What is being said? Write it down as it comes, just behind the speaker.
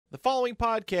The following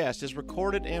podcast is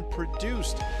recorded and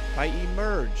produced by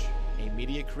Emerge, a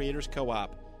media creators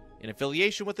co-op, in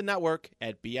affiliation with the network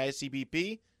at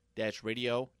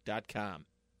bicbp-radio.com.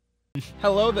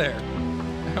 Hello there,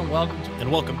 and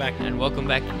welcome back to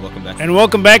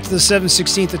the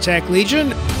 716th Attack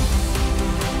Legion.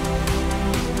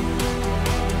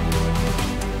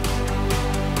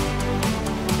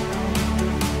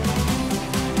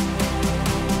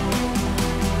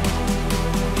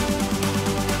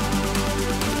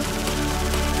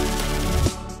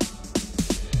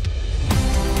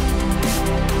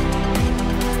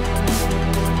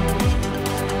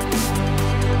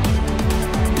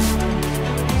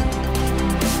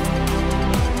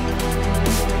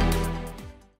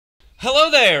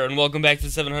 Hello there, and welcome back to the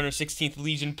 716th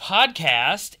Legion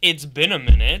podcast. It's been a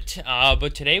minute,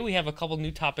 but today we have a couple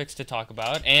new topics to talk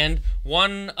about, and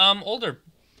one older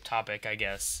topic, I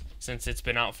guess, since it's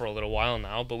been out for a little while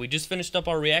now, but we just finished up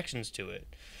our reactions to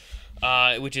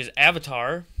it, which is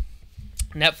Avatar.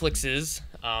 Netflix's,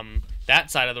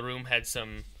 that side of the room had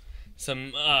some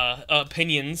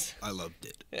opinions. I loved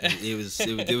it.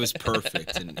 It was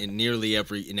perfect in nearly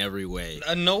every way.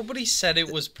 Nobody said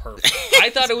it was perfect. I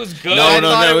thought it was good. No,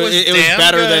 it was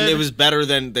better good. It was better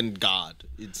than God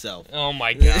itself. Oh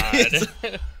my god.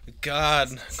 God,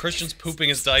 Christian's pooping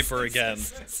his diaper again.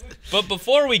 But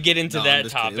before we get into No, I'm that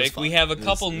just kidding. It was topic, fun. we have a It was-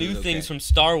 couple it new was things okay. from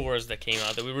Star Wars that came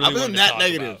out that we really I wanted wasn't to that talk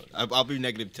negative. about. I'll be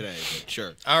negative today, but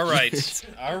sure. All right.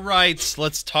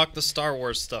 Let's talk the Star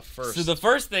Wars stuff first. So the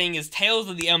first thing is Tales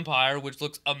of the Empire, which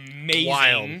looks amazing.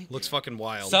 wild. Looks fucking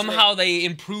wild. Somehow they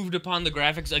improved upon the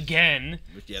graphics again.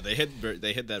 But yeah, they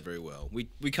hit that very well. We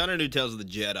kind of knew Tales of the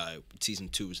Jedi season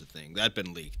 2 is a thing that'd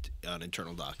been leaked on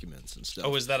internal documents and stuff.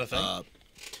 Oh, is that a thing?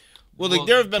 Well, like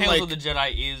there have been Tales like of the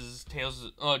Jedi is Tales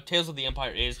of the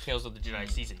Empire is Tales of the Jedi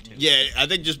season 2. yeah, I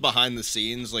think just behind the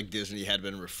scenes, like Disney had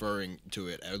been referring to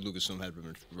it, Lucasfilm had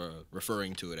been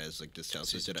referring to it as like this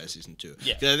Tales of the Jedi season 2.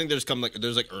 Yeah. 'Cause I think there's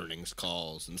earnings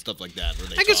calls and stuff like that where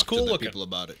they I think it's talk cool to the looking. people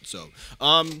about it. So,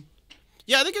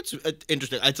 yeah, I think it's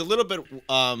interesting. It's a little bit,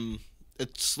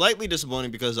 it's slightly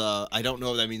disappointing because I don't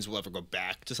know if that means we'll ever go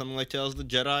back to something like Tales of the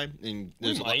Jedi, and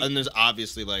might. there's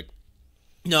obviously like.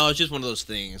 No, it's just one of those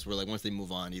things where, like, once they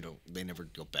move on, they never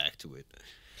go back to it.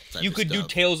 You could do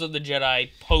Tales of the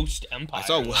Jedi post Empire.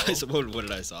 what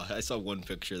did I saw? I saw one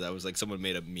picture that was like someone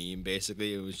made a meme.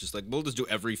 Basically, it was just like we'll just do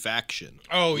every faction.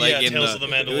 oh, like, yeah, in Tales of the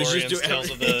it was just Mandalorians, do Tales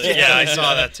of every- the... Yeah, I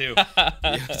saw that too.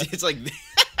 It's like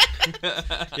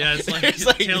Yeah, it's like, it's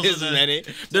like Tales this of the... many.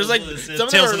 There's like of the Sith, some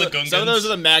of Tales those of the some of those Gungans. are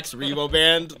the Max Rebo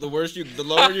band. The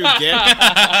lower you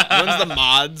get. One's the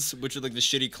mods, which are like the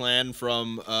shitty clan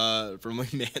from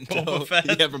like Mando. Boba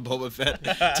Fett. Yeah, from Boba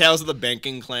Fett. Tales of the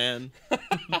Banking Clan.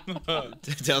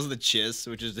 Tales of the Chiss,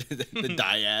 which is the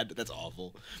dyad. That's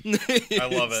awful. I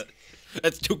love it.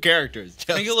 That's two characters.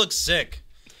 I think it looks sick.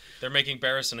 They're making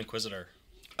Barriss an Inquisitor.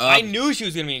 I knew she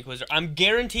was gonna be Inquisitor. I'm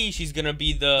guaranteed she's gonna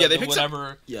be the they picked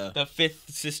the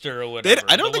fifth sister or whatever.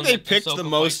 I don't think they that picked Ahsoka the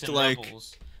fights most, in like-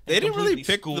 Rebels They and didn't really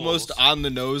completely pick the most schools. on the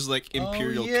nose like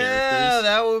imperial yeah,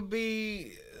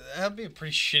 characters. that'd be a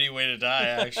pretty shitty way to die,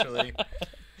 actually.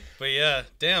 But yeah,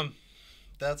 damn,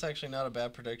 that's actually not a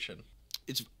bad prediction.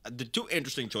 It's the two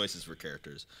interesting choices for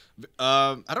characters.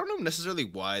 I don't know necessarily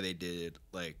why they did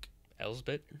like.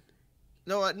 Elsbeth.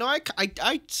 No, I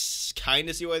kind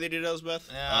of see why they did Elsbeth.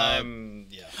 Yeah.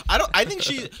 I think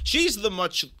she's the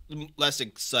much less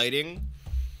exciting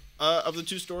of the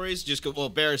two stories. Just go. Well,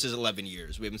 Barriss is 11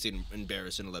 years. We haven't seen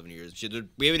Barriss in 11 years.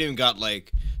 We haven't even got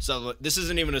like. So this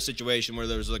isn't even a situation where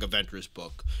there's like a Ventress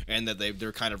book and that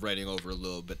they're kind of writing over a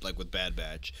little bit, like with Bad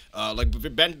Batch. Like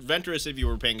Ventress, if you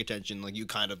were paying attention, like you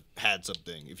kind of had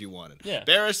something if you wanted. Yeah.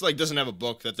 Barriss like doesn't have a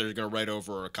book that they're gonna write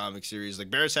over or a comic series. Like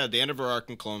Barriss had the end of her arc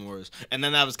in Clone Wars, and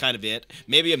then that was kind of it.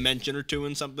 Maybe a mention or two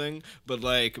in something, but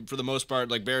like for the most part,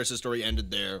 like Barriss' story ended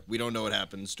there. We don't know what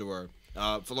happens to her.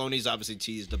 Filoni's obviously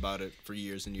teased about it for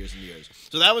years and years and years.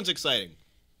 So that one's exciting.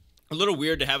 A little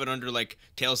weird to have it under like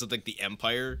Tales of like the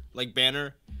Empire like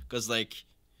banner, because like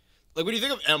when you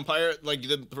think of Empire, like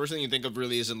the first thing you think of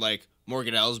really isn't like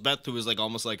Morgan Elsbeth, who is like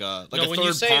almost like a No, when you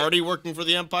third say- party working for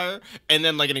the Empire, and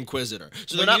then like an Inquisitor.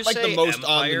 So they're When not you like the say most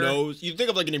on the Empire- nose. You think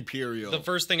of like an Imperial, The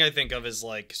first thing I think of is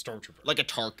like Stormtrooper. like a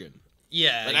Tarkin.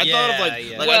 Yeah, Like I thought of like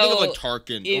yeah. like I think of Well, like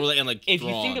Tarkin and like if you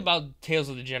Thrawn. think about Tales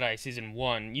of the Jedi season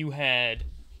 1, you had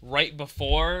right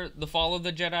before the fall of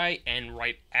the Jedi and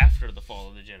right after the fall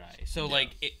of the Jedi. So like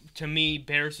to me,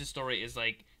 Barriss' story is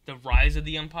like the rise of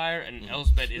the Empire, and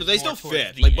Elsbeth is No, they more still towards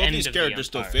fit. the Like both end these of the characters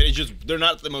still Empire. fit. It's just they're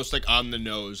not the most like on the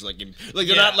nose. Like they're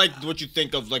Yeah. not like what you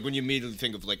think of like when you immediately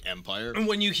think of like Empire. And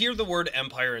when you hear the word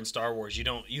Empire in Star Wars,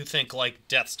 you think like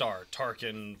Death Star,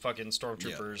 Tarkin, fucking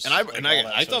stormtroopers. And I like, and all I, that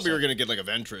I sort thought of we were stuff. gonna get like a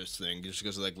Ventress thing just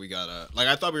because like we got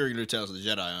I thought we were gonna do Tales of the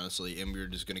Jedi honestly, and we were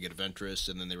just gonna get a Ventress,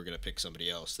 and then they were gonna pick somebody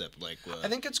else that like. I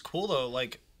think it's cool though.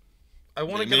 Like, I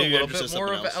want to Maybe get a little Ventress bit is more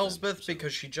something of else then, Elsbeth so.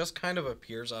 because she just kind of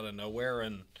appears out of nowhere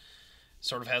and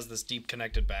sort of has this deep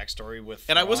connected backstory with.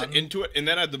 And I wasn't Thrawn. into it, and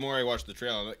then the more I watched the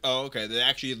trailer, I'm like, oh, okay. They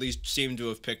actually at least seem to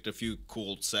have picked a few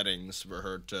cool settings for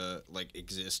her to like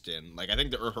exist in. Like I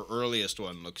think her earliest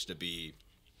one looks to be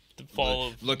The fall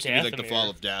of looks to be like the Dathomir. fall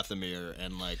of Dathomir,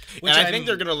 and like, Which and I I'm- think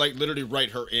they're gonna like literally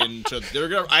write her into.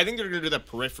 I think they're gonna do that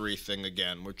periphery thing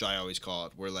again, which I always call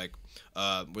it, where like,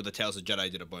 where the Tales of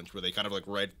Jedi did a bunch, where they kind of like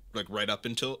right up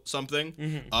until something,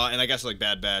 and I guess like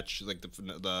Bad Batch, like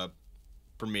the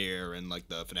premiere and like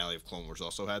the finale of Clone Wars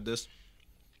also had this.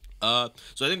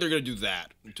 So I think they're gonna do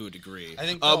that to a degree. I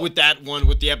think with that one,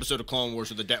 with the episode of Clone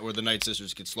Wars where the Night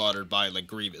Sisters get slaughtered by like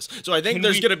Grievous. So I think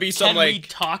there's gonna be some Can like. we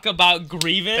talk about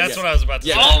Grievous? That's what I was about to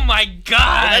Yeah. say. Oh my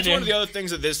god! And that's one of the other things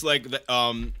that this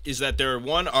is that there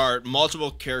are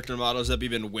multiple character models that we've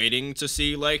been waiting to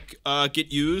see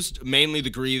get used, mainly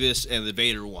the Grievous and the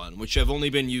Vader one, which have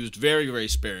only been used very very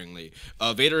sparingly.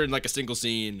 Vader in like a single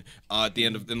scene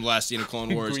in the last scene of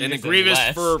Clone Wars, and then Grievous in Grievous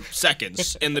less. for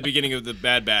seconds in the beginning of the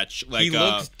Bad Batch. Like he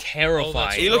looks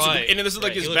terrifying. he looks, Right. and this is like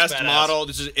Right, he his looks best badass. model.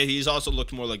 He's also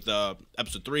looked more like the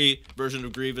Episode 3 version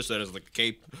of Grievous that has like a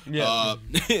cape,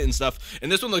 and stuff.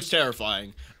 And this one looks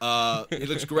terrifying. It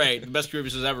looks great. The best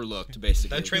Grievous has ever looked,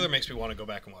 basically. That trailer makes me want to go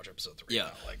back and watch episode 3. Yeah.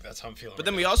 now. Like that's how I'm feeling. But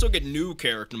then we also get new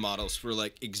character models for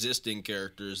like existing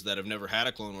characters that have never had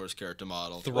a Clone Wars character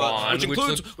model. Thrawn, which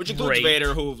includes looks includes great.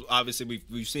 Vader, who obviously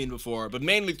we've seen before, but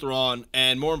mainly Thrawn,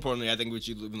 and more importantly, I think which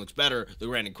even looks better, the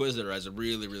Grand Inquisitor has a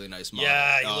really really nice model.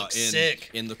 Yeah, he looks sick.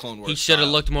 in the Clone Wars. He should have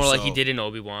style. looked more like he So- did in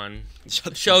Obi-Wan.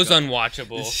 Shut the Show's fuck up.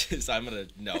 unwatchable. I'm gonna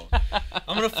no.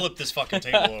 I'm gonna flip this fucking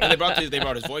table over. And they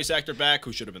brought his voice actor back,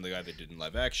 who should have been the guy they did in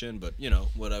live action, but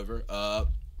whatever. I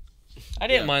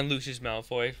didn't Yeah. mind Lucius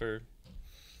Malfoy for.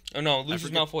 Oh no, Lucius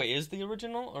forget- Malfoy is the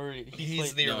original, or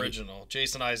He's the original.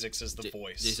 Jason Isaacs is the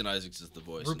voice. Jason Isaacs is the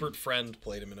voice. Rupert Friend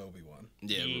played him in Obi-Wan.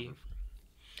 Yeah. He- Rupert.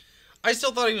 I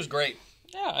still thought he was great.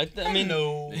 Yeah, I mean,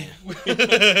 No.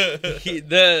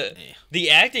 the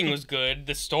acting was good.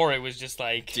 The story was just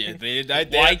like. Yeah, Why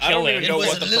I kill don't even him? know It was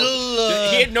what a the little,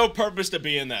 purpose. He had no purpose to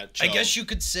be in that show. I guess you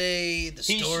could say the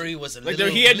story was a like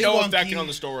little. he had no wonky. effect on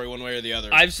the story one way or the other.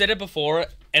 I've said it before,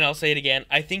 and I'll say it again.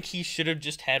 I think he should have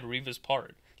just had Reva's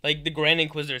part. Like the Grand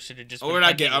Inquisitor should have just. Oh, been I'm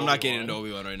not Obi-Wan. getting into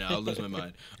Obi-Wan right now. I'll lose my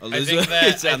mind. I think that,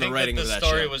 it's on the writing the of that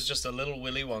story show. was just a little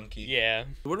willy wonky. Yeah.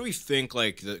 What do we think?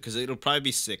 Because it'll probably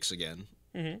be 6 again.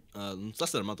 Mm-hmm. It's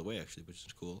less than a month away actually, which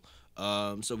is cool.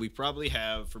 So we probably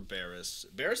have for Barriss.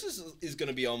 Barriss is going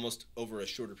to be almost over a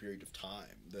shorter period of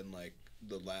time than like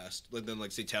the last, than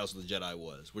like say Tales of the Jedi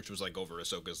was, which was like over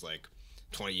Ahsoka's like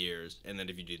 20 years, and then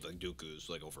if you did like Dooku's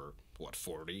like over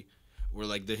 40, were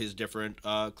like his different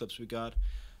clips we got.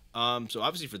 So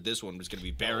obviously for this one, it's going to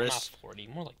be No, Barriss. not 40,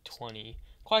 more like 20.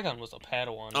 Qui-Gon was a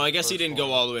Padawan. Oh, I guess he first didn't go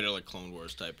one. all the way to like Clone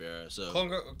Wars type era. So,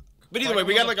 Qui-Gon but either way,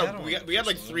 we got was like a Padawan we had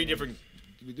like first 3 one. different.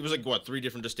 It was like what 3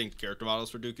 different distinct character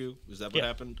models for Dooku. Was that what Yeah.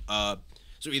 happened?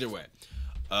 So either way,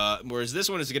 whereas this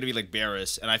one is going to be like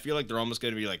Barriss, and I feel like they're almost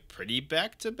going to be like pretty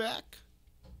back to back.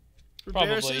 For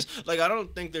Probably. Barriss's. Like I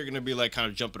don't think they're going to be like kind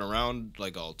of jumping around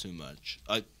like all too much.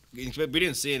 We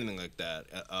didn't see anything like that,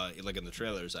 like in the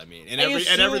trailers. I mean, and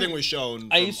everything was shown.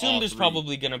 I from assume all there's 3.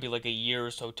 probably going to be like a year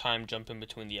or so time jump in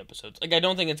between the episodes. Like, I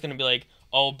don't think it's going to be like,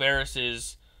 oh, Barriss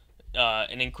is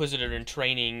an Inquisitor in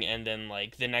training, and then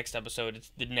like the next episode,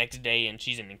 it's the next day, and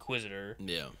she's an Inquisitor.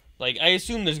 Yeah. Like, I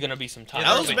assume there's going to be some time.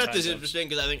 Elsbeth is time interesting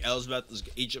because I think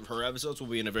each of her episodes will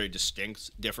be in a very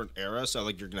distinct, different era. So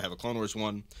like you're gonna have a Clone Wars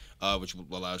one, which will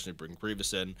allow us to bring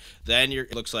Grievous in. Then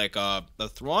it looks like the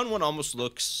Thrawn one almost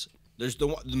looks. There's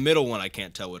the middle one I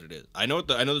can't tell what it is. I know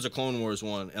there's a Clone Wars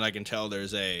one, and I can tell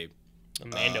there's a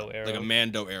Mando era. like a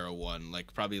Mando era one,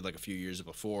 like probably like a few years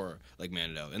before like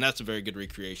Mando, and that's a very good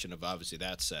recreation of obviously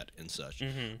that set and such.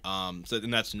 So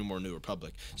and that's more New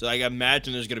Republic. So I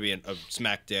imagine there's gonna be a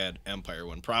Smack Dad Empire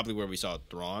one, probably where we saw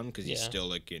Thrawn because he's Yeah. still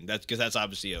like in that's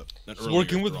obviously an He's earlier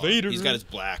working with Thrawn. Vader. He's got his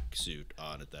black suit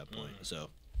on at that point.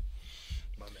 So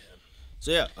My man.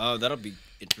 yeah, that'll be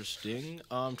interesting.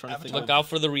 I'm trying to think. Look out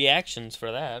for the reactions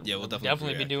for that. Yeah, we'll We'll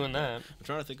definitely be doing that. I'm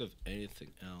trying to think of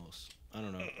anything else. I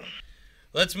don't know.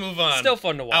 Let's move on. Still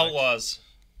fun to watch. Outlaws.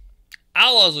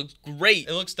 Outlaws looks great.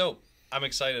 It looks dope. I'm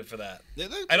excited for that. Yeah,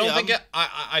 I don't think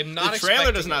I'm not. The trailer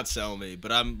expecting does not sell me,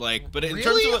 but I'm like, but in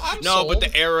Really? terms of I'm no, but sold.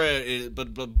 the era, is, but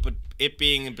it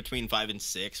being in between 5 and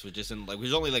 6, which isn't like, which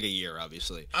is only like a year,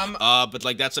 obviously. But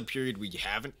like that's a period we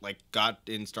haven't like got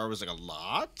in Star Wars like a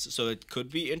lot, so it could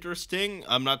be interesting.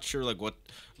 I'm not sure like what.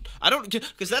 I don't,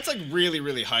 because that's like really,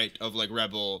 really height of like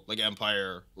Rebel, like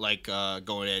Empire, like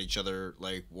going at each other,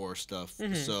 like war stuff.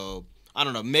 So I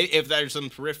don't know. Maybe if there's some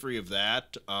periphery of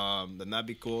that, then that'd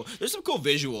be cool. There's some cool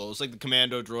visuals, like the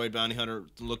Commando droid bounty hunter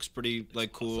looks pretty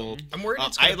like cool. I'm worried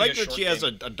it's gonna I like be a that she short has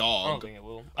a game. I don't dog. think it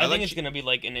will. I think it's gonna be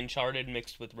like an Uncharted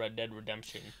mixed with Red Dead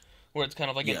Redemption, where it's kind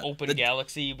of like an open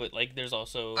galaxy, but like there's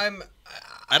also.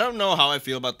 I don't know how I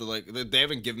feel about the like. They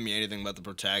haven't given me anything about the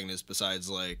protagonist besides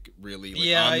like really like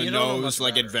Yeah, on you the don't know nose much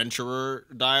like about her. adventurer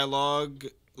dialogue.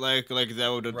 Like that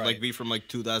would Right. like be from like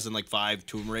 2005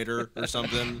 Tomb Raider or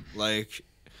something like.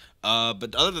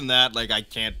 But other than that, like I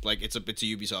can't like it's a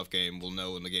Ubisoft game. We'll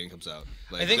know when the game comes out.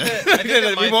 Like, I think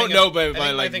that we won't know by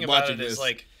my like thing about watching it this. is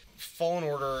like Fallen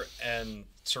Order and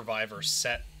Survivor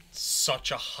set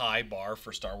such a high bar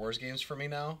for Star Wars games for me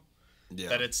now yeah.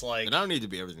 that it's like. And I don't need to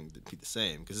be everything to be the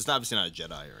same because it's obviously not a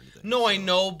Jedi or anything. No, I so.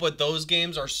 know, but those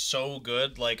games are so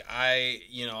good. Like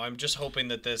I'm just hoping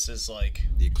that this is like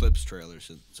The Eclipse trailer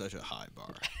is such a high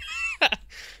bar.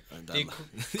 And the I'm-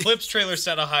 Eclipse trailer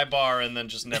set a high bar and then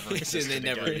just never existed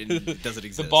they never again. it doesn't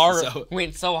exist. the bar so-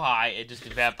 went so high it just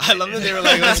evaporated. I love that they were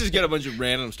like, let's just get a bunch of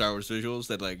random Star Wars visuals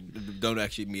that like don't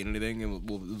actually mean anything, and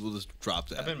we'll just drop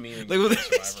that. I've been meaning Like, to well, play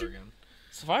Survivor again.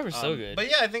 Survivor's so good. But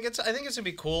yeah, I think it's gonna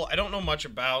be cool. I don't know much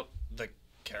about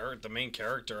the main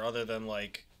character other than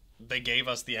like they gave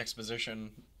us the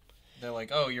exposition. They're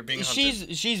like, oh, you're being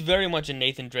hunted. She's very much a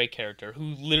Nathan Drake character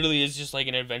who literally is just like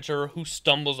an adventurer who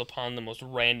stumbles upon the most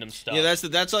random stuff. Yeah,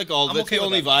 that's like all. I'm That's okay the with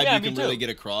only that. vibe Yeah, you me can really too. get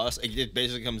across. It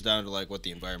basically comes down to like what the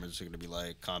environments are going to be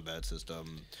like, combat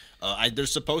system.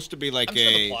 There's supposed to be like I'm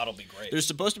sure the plot will be great. There's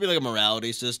supposed to be like a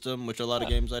morality system, which a lot of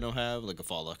games I don't have. Like a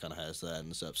Fallout kind of has that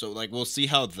and stuff. So like we'll see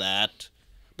how that.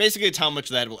 Basically, it's how much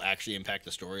that will actually impact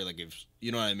the story. Like if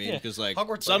you know what I mean, Yeah. because like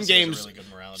Hogwarts some Legacy has a games, really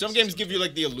good morality some games system, give you too.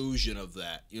 like the illusion of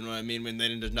that. You know what I mean? When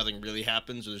then there's nothing really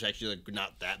happens, or there's actually like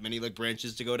not that many like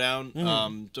branches to go down.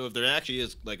 So if there actually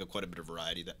is like quite a bit of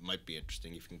variety, that might be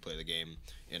interesting. If you can play the game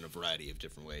in a variety of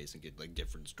different ways and get like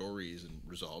different stories and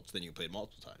results, then you can play it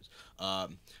multiple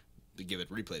times. To give it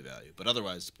replay value, but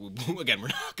otherwise, again, we're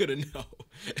not gonna know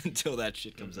until that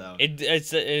shit comes out.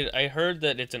 I heard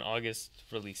that it's an August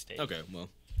release date. Okay, well.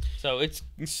 So it's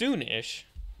soon-ish.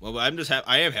 Well, I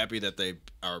am happy that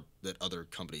that other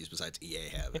companies besides EA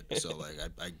have it. So like,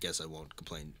 I guess I won't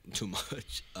complain too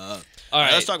much. All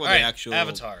right, let's talk about the actual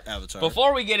Avatar.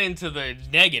 Before we get into the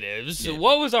negatives, Yeah.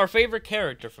 what was our favorite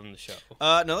character from the show?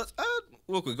 No, let's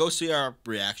real quick go see our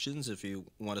reactions if you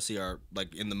want to see our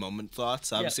like in the moment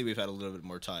thoughts. Obviously, we've had a little bit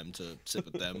more time to sit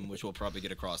with them, which we'll probably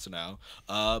get across now.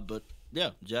 But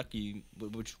yeah, Jack,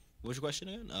 what's your question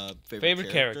again? Favorite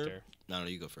character? No,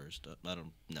 you go first. I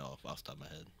don't know off the top of my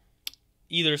head.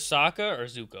 Either Sokka or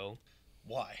Zuko.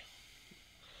 Why?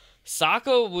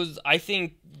 Sokka was, I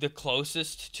think, the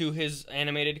closest to his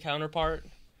animated counterpart.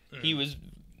 He was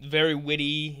very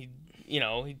witty.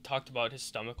 He talked about his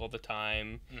stomach all the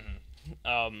time.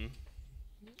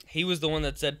 He was the one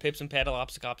that said pips and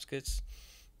paddleopsicopsicus.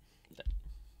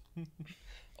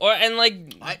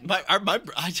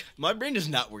 My brain does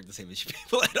not work the same as you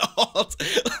people at all.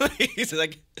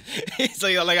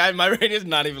 My brain is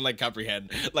not even like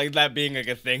comprehend like that being like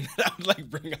a thing that I would like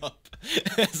bring up.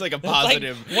 It's like a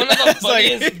positive. Like, one of the It's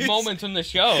like- funniest moments from the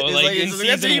show, It's like in it's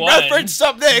season he 1. referenced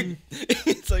something.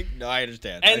 It's like no, I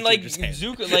understand. And I like understand.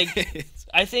 Zuko, like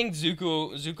I think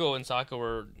Zuko and Sokka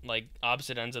were like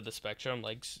opposite ends of the spectrum.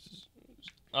 Like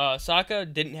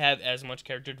Sokka didn't have as much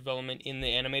character development in the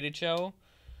animated show.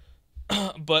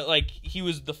 But like he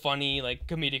was the funny like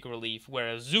comedic relief,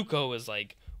 whereas Zuko is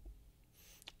like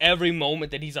every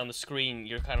moment that he's on the screen,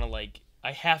 you're kind of like,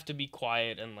 I have to be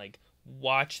quiet and like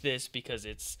watch this because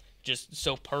it's just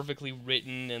so perfectly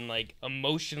written and like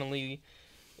emotionally,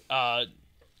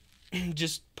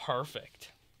 just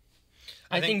perfect.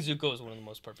 I think Zuko is one of the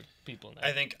most perfect people in that.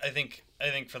 I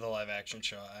think for the live action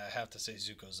show, I have to say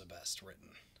Zuko's the best written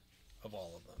of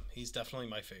all of them. He's definitely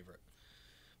my favorite.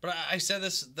 But I said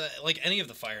this, like any of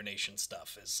the Fire Nation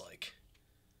stuff is like.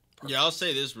 Perfect. Yeah, I'll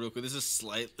say this real quick. This is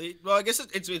slightly well. I guess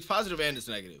it's positive and it's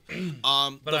negative.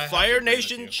 But The I have to Fire agree with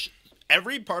Nation, you.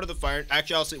 every part of the Fire.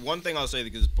 Actually, I'll say one thing. I'll say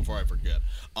because before I forget,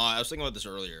 I was thinking about this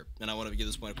earlier, and I want to get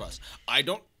this point across. I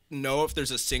don't know if there's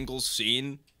a single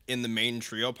scene in the main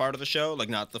trio part of the show, like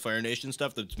not the Fire Nation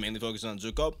stuff that's mainly focused on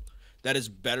Zuko, that is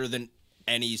better than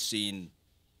any scene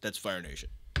that's Fire Nation.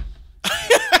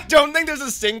 I don't think there's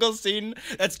a single scene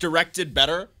that's directed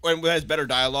better and has better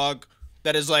dialogue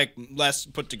that is like less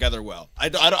put together well. I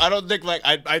don't think like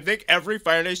I think every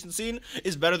Fire Nation scene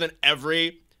is better than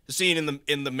every scene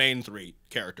in the main three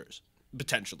characters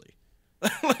potentially.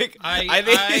 Like I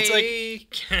think it's like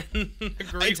can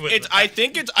agree with it's that. I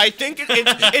think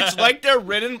it's like they're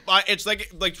written by it's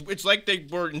like they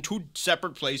were in two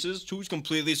separate places, two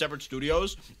completely separate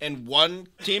studios, and one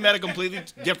team had a completely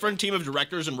different team of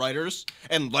directors and writers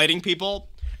and lighting people.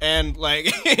 And like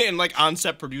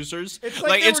on-set producers, It's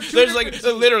like there it's were two there's like different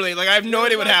scenes. literally like I have no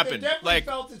idea what They happened. definitely Like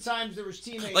felt at times there was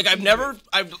teammates. like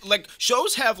I've like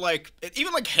shows have like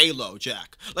even like Halo,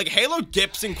 Jack. Like Halo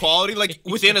dips in quality like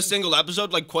within a single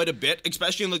episode like quite a bit,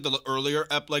 especially in like the earlier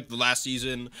like the last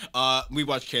season. We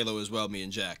watched Halo as well, me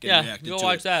and Jack. And Yeah, reacted go to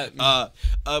watch it.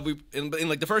 that. We in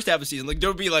like the first half of the season, like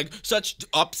there would be like such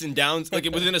ups and downs like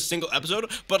within a single episode.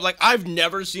 But like I've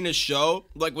never seen a show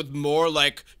like with more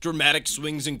like dramatic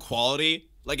swings in quality.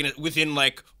 Like within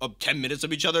like 10 minutes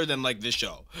of each other than like this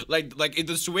show. Like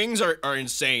the swings are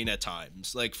insane at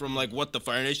times. Like from like what the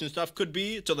Fire Nation stuff could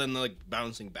be to then like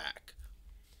bouncing back,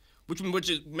 which makes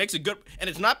it good. And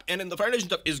it's not. And then the Fire Nation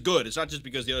stuff is good. It's not just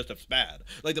because the other stuff's bad.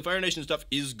 Like the Fire Nation stuff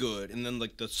is good, and then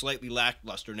like the slightly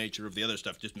lackluster nature of the other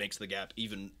stuff just makes the gap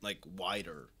even like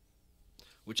wider.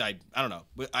 Which I don't know.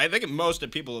 But I think most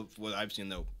of people what I've seen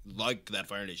though like that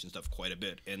Fire Nation stuff quite a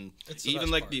bit, and It's the even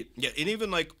best like part. and even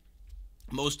like.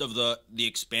 Most of the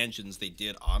expansions they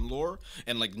did on lore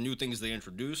and like new things they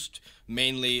introduced,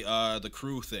 mainly the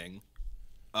crew thing,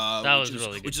 That was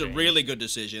really good which is a change. really good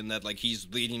decision that like he's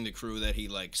leading the crew that he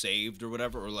like saved or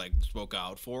whatever or like spoke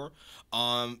out for,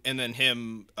 and then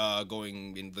him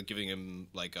going and like, giving him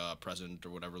like a present or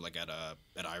whatever like at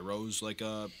Iroh's like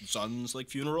son's like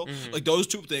funeral. Mm-hmm. Like those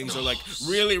two things are like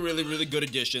really good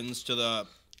additions to the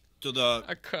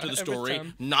cry every story.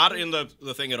 time. Not in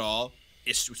the thing at all.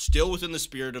 It's still within the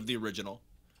spirit of the original,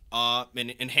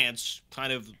 and enhance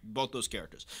kind of both those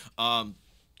characters.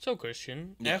 So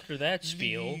Christian, Yeah. after that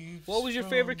spiel, what was your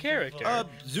favorite character?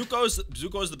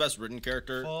 Zuko's the best written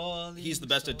character. He's the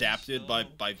best adapted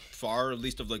by far, at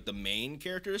least of like the main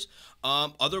characters.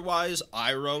 Otherwise,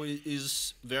 Iroh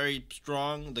is very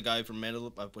strong. The guy from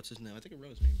Mandalore, what's his name? I think I wrote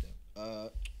his name down.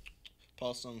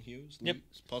 Paul Sung-Hughes. Yep.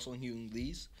 Paul Sung-Hugh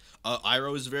Lee's.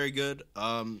 Iroh is very good.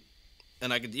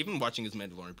 And I could even watching his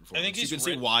Mandalorian performance. think he's you can see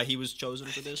written- why he was chosen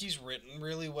I for think this. he's written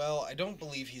really well. I don't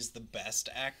believe he's the best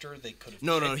actor they could have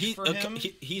No, picked for him.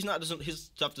 he's not.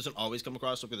 His stuff doesn't always come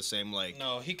across like the same like.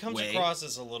 No, he comes way. across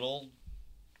as a little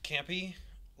campy,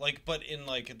 like, but in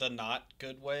like the not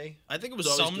good way. I think it was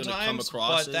always going to come Sometimes,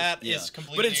 across. but that yeah. is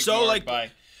completely. But it's so ignored like.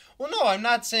 by. Well, no, I'm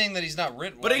not saying that he's not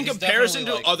written. But well. in He's comparison to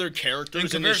definitely, like, other characters in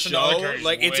the comparison to other show, characters,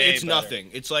 like it's way better. nothing.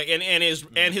 It's like and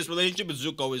his relationship with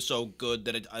Zuko is so good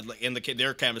that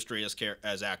their chemistry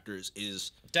as actors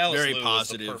is Dallas very Liu is the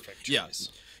positive. perfect Yeah, choice.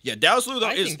 yeah. Dallas Liu though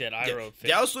I is think that Iroh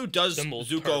fits Dallas Liu does the most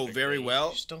Zuko perfectly. very I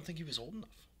well. just don't think he was old enough.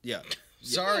 Yeah.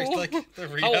 Sorry, Oh, like the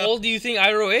How re-up. old do you think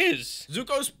Iroh is? The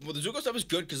Zuko stuff is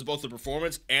good because both the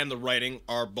performance and the writing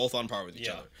are both on par with each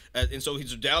Yeah. other. And so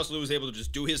Dallas Liu is able to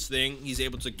just do his thing. He's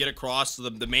able to get across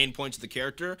the main points of the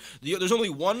character. There's only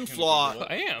one flaw.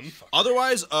 I am.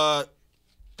 Otherwise, our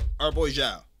boy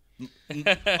Zhao.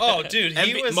 Oh, dude,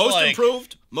 he was most like,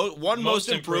 improved, most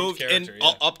improved, and character,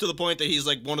 yeah. up to the point that he's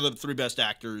like one of the three best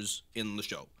actors in the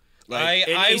show. Like,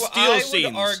 and I he steals would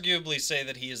scenes. arguably say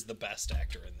that he is the best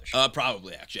actor in the show.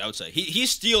 Probably, actually, I would say he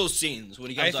steals scenes when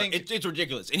he comes I out. think- It's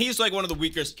ridiculous, and he's like one of the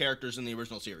weakest characters in the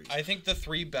original series. I think the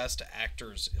three best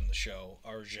actors in the show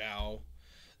are Zhao,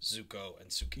 Zuko, and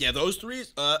Suki. Yeah, those three.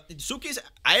 Suki's.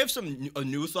 I have some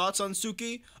new thoughts on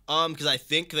Suki. Because I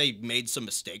think they made some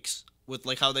mistakes with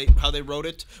like how they wrote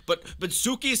it. But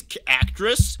Suki's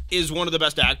actress is one of the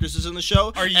best actresses in the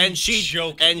show. Are you and she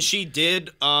joking? And she did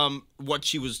what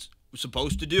she was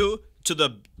supposed to do to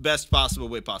the best possible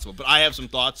way possible. But I have some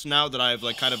thoughts now that I've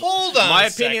like kind of. Hold on My a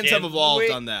opinions second. have evolved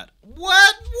Wait. on that.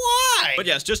 What? Why? But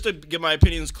yes, just to get my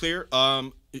opinions clear,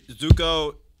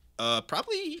 Zuko,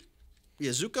 probably,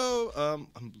 yeah, Zuko,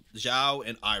 Zhao,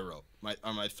 and Iroh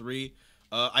are my three.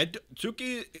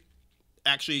 Suki,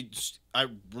 actually, I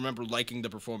remember liking the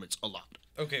performance a lot.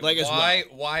 Okay, Like, as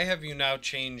why have you now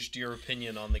changed your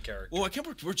opinion on the character? Well, I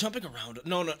can't. We're jumping around.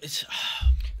 No, it's.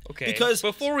 Okay. Because-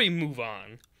 before we move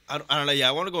on, I don't know. Yeah,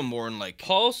 I want to go more in like.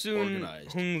 Paul Soon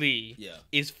Organized. Hung Lee Yeah.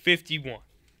 is 51.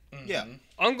 Yeah.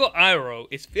 Uncle Iroh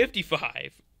is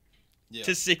 55 Yeah.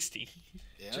 to 60.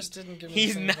 Just didn't give me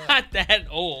He's anything not about that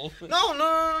old. it.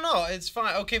 No. It's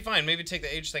fine. Okay, fine. Maybe take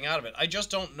the age thing out of it. I just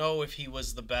don't know if he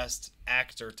was the best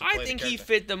actor to play I think the he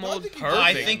character. fit the mold think he- perfectly.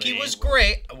 I think he was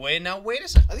great. Wait a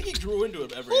second. I think he grew into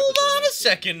it every Hold episode. on a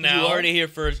second now. You heard it here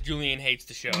first. Julian hates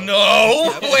the show.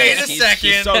 No, wait a second.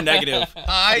 He's so negative.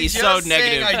 He's so just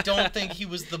negative. saying I don't think he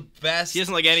was the best. He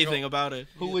doesn't like anything about it.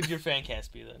 Who would your fan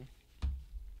cast be then?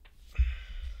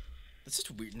 That's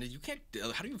just weird. You can't.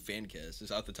 How do you fan cast?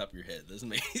 Just out the top of your head. Doesn't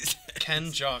make sense. Ken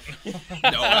Jeong.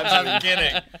 No, absolutely. I'm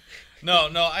kidding.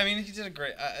 No. I mean, he did a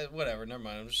great. Whatever. Never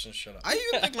mind. I'm just gonna shut up. I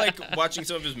even think like watching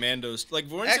some of his Mandos, like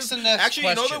for instance, Excellent next actually,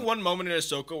 you know the question. one moment in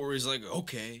Ahsoka where he's like,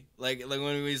 okay, like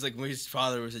when he's like when his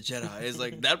father was a Jedi, is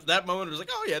like that moment was like,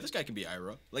 oh yeah, this guy can be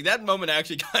Ira. Like that moment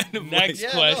actually kind of Next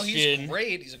like, Yeah, no, he's question.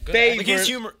 great. He's a good Favorite- like actor. his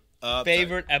humor.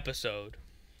 Favorite episode?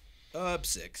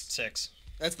 6. 6.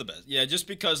 That's the best. Yeah, just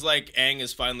because like Aang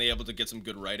is finally able to get some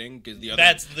good writing because the other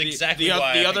That's exactly the why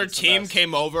I the think other it's the team best.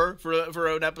 came over for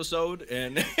an episode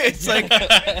and it's like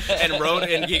and wrote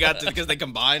and he got to because they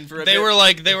combined for a They bit. were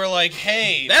like,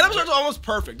 hey. That episode's almost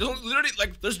perfect. There's literally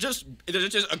like there's just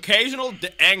occasional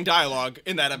Aang dialogue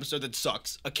in that episode that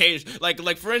sucks. Occasion like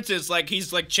for instance like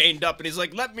he's like chained up and he's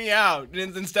like let me out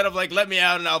and instead of like let me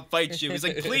out and I'll fight you he's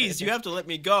like please you have to let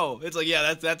me go. It's like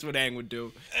yeah that's what Aang would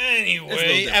do. It's a Anyway, little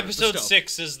different, episode but still.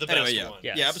 6 is the best Anyway, yeah. one.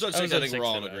 Yes. Yeah, episode 6 I Episode think 6 we're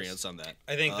all in the best. agreement on that.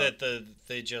 I think that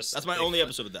they just That's my they only fin-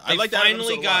 episode of that. They I like that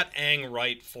finally episode a lot. got Aang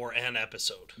right for an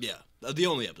episode. Yeah, the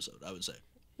only episode I would say.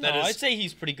 No, That is- I'd say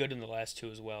he's pretty good in the last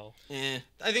two as well.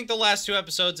 I think the last 2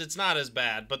 episodes it's not as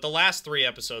bad, but the last 3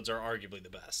 episodes are arguably the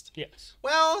best. Yes.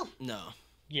 Well, No.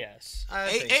 Yes. I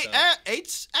think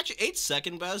so. Eight's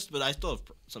second best, but I still have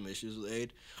some issues with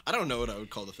 8. I don't know what I would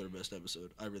call the third best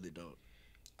episode. I really don't.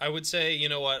 I would say, you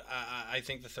know what? I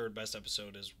think the third best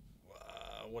episode is,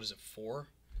 what is it, 4?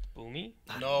 Boomy?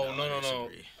 No. I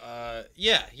disagree.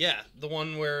 Yeah. The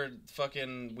one where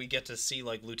fucking we get to see,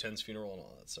 like, Lieutenant's funeral and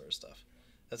all that sort of stuff.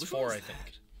 That's Which 4, one I is think.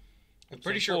 I'm It's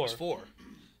pretty like sure it was 4. 4.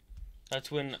 That's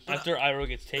when, after Iroh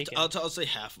gets taken. I'll say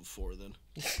half of 4 then.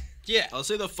 Yeah. I'll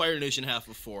say the Fire Nation half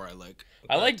of 4 I like.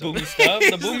 I like Boomy stuff.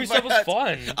 The Boomy stuff was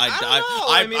fun.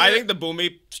 I think the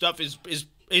Boomy stuff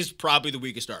is probably the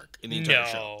weakest arc in the entire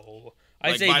show. No.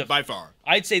 I'd Like, say by far.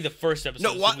 I'd say the first episode.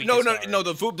 No, the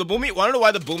Boomy. Want to know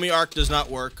why the Boomy arc does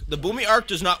not work? The Boomy arc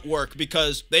does not work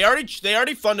because they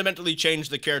already fundamentally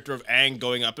changed the character of Aang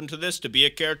going up into this to be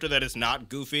a character that is not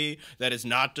goofy, that is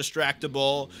not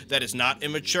distractible, that is not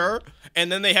immature.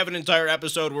 And then they have an entire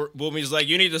episode where Boomy's like,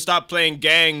 "You need to stop playing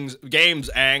games,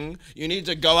 Aang. You need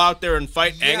to go out there and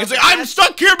fight Aang." It's like, "I'm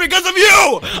stuck here because of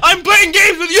you. I'm playing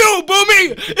games with you,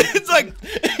 Boomy." It's like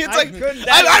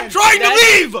I'm trying to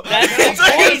leave.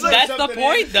 That's the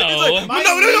point, though. No,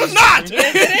 it's not.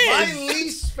 My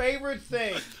least favorite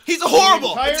thing. He's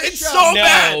horrible. entire It's show. so No,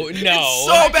 bad. no. It's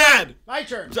so bad. My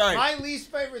turn. Sorry. My least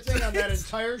favorite thing on that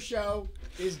entire show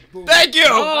is Boomy. Thank you.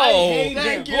 I Oh, hate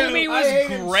thank him. you. Boomy I hate was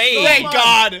him great. so Thank much.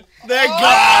 God. Thank God.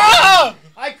 Ah!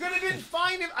 I could have didn't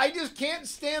find him. I just can't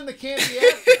stand the campy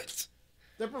actors.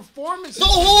 The performance. The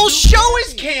whole show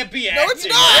is campy acting. No, it's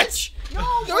not. No,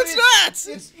 It's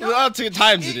not. It's Well, two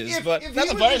times it is, but if not he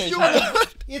the was Fire just Nation. doing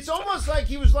it's almost like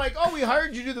he was like, "Oh, we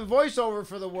hired you to do the voiceover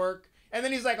for the work," and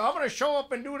then he's like, "I'm gonna show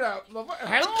up and do that."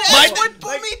 That's what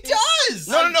Boomy does.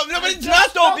 No, but it's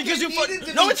not though because you.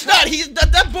 No, it's not.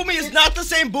 That Boomy is not the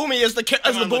same Boomy as the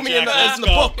Boomy in the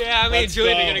book. Yeah, me and Let's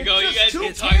Julian go. are gonna go. You It's guys just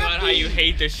can too talk about how campy. you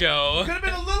hate the show. Could have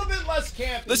been a little bit less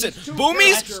campy. Listen, It's too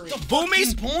Boomy's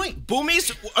flattery.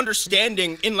 Boomy's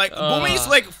understanding in like Boomy's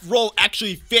like role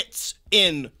actually fits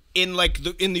in like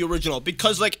the original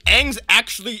because like Aang's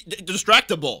actually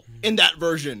distractible in that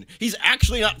version. He's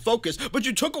actually not focused. But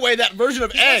you took away that version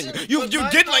of Aang. You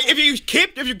did like if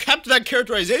you kept that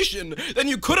characterization, then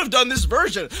you could have done this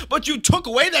version. But you took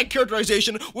away that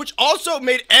characterization, which also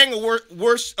made Aang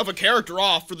worse of a character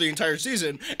off for the entire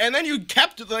season. And then you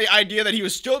kept the idea that he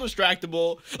was still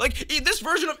distractible. Like this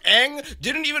version of Aang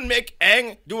didn't even make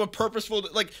Aang do a purposeful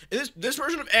like this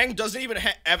version of Aang doesn't even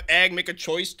have Aang make a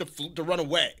choice to run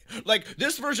away. Like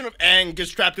this version of Aang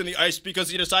gets trapped in the ice because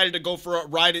he decided to go for a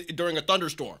ride during a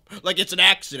thunderstorm. Like it's an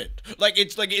accident. Like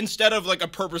it's like instead of like a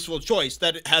purposeful choice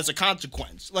that it has a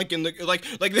consequence. Like in the like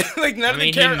none of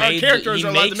the characters are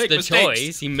allowed to make mistakes.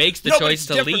 Choice. He makes the No, but choice it's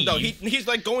to different, leave. though. He's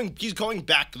like going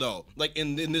back though. Like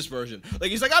in this version,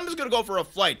 like he's like I'm just gonna go for a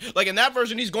flight. Like in that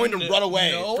version, he's going to run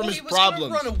away from his he was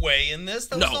problems. gonna run away in this.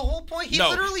 That was No. the whole point. He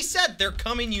literally said, "They're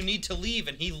coming. You need to leave,"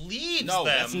 and he leaves No,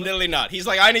 them. that's literally not. He's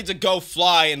like, I need to go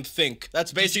fly and think.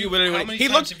 That's basically what how he many he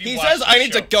times looks. have you He watched says, this "I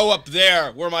need to show? go up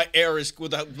there where my air is,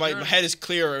 my You're- head is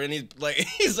clearer," and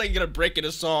he's like gonna break in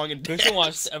a song and Don't dance. you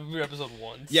watch every episode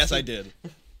once? Yes, I did.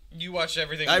 You watched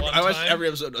everything I one watched time? every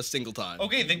episode a single time.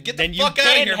 Okay, then get Then the you fuck out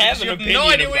of can't here have because an you have opinion no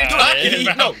idea what you're about talking it.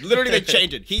 about. No, literally they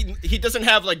changed it. He doesn't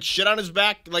have like shit on his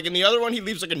back. Like in the other one, he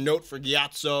leaves like a note for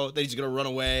Gyatso that he's gonna run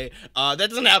away. That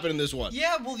doesn't happen in this one.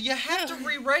 Yeah, well, you have to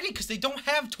rewrite it because they don't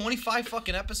have 25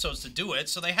 fucking episodes to do it,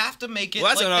 so they have to make it.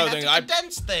 Well, that's like, another they thing. have to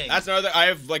condense things. That's another thing. I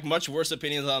have like much worse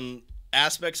opinions on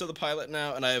aspects of the pilot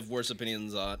now, and I have worse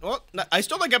opinions on. Well, I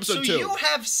still like episode 2. So you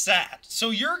have sat. So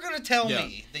you're gonna tell Yeah.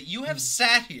 me that you have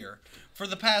sat here for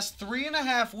the past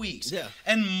 3.5 weeks Yeah.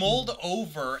 and mulled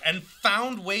over and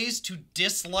found ways to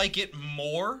dislike it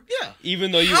more? Yeah.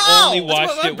 Even though you How? only That's watched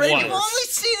what my it brain- once. I've only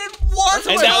seen it one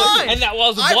And time. that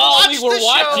was I while we watched were the show.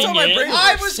 watching That's how my it. brain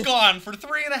I works. was gone for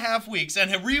 3.5 weeks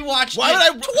and have rewatched Why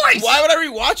it would I twice. Why would I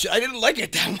rewatch it? I didn't like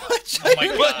it that much. Oh my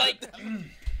But God. like,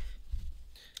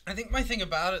 I think my thing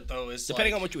about it though is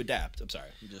Depending like, on what you adapt. I'm sorry.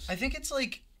 I think it's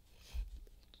like,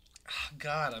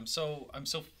 God, I'm so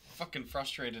fucking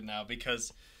frustrated now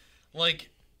because, like,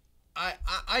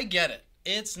 I get it.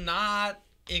 It's not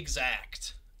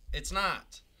exact. It's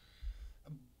not.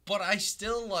 But I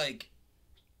still like.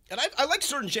 And I like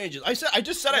certain changes. I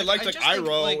just said I liked like just think,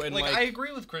 Iroh and I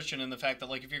agree with Christian in the fact that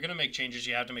like if you're gonna make changes,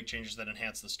 you have to make changes that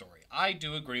enhance the story. I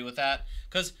do agree with that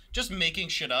because just making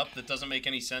shit up that doesn't make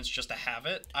any sense just to have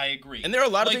it, I agree. And there are a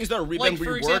lot of Like- things that are like, for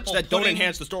reworked example, that don't putting-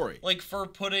 enhance the story. Like for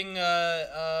putting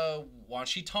Wan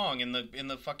Shi Tong in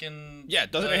the fucking Yeah,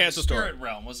 it doesn't enhance the story. spirit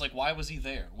realm was like why was he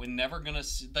there? We're never gonna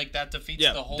see, like that defeats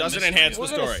Yeah, the whole. doesn't mystery enhance of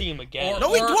the we're it. gonna story. see him again. Or-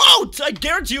 No, we won't. I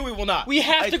guarantee you we will not. We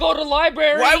have to go to the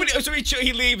library. Why would he? So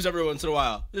he leaves every once in a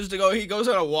while just to go. He goes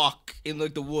on a walk in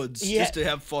like the woods Yeah. just to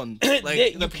have fun.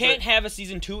 You can't have a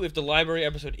season 2 if the library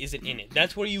episode isn't in it.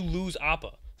 That's where you lose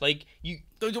Appa. Like you,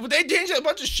 They changed a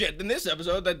bunch of shit in this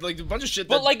episode. That like a bunch of shit.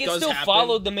 but that like it does still happen.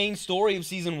 followed the main story of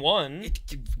season 1.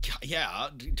 Yeah,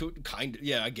 kind of.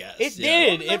 Yeah, I guess. It yeah.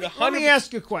 did. Let It me 100.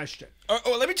 ask you a question.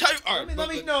 Let me tell you. All right, Let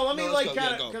me let's like go,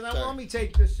 kind go, of because sorry. let me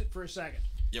take this for a second.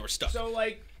 Yeah, we're stuck. So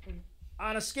like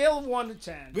on a scale of 1 to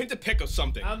 10, We need to pick up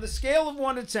something on the scale of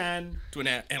 1 to 10, to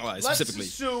analyze let's specifically.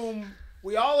 assume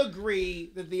we all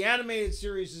agree that the animated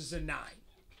series is a 9.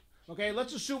 Okay,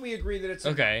 let's assume we agree that it's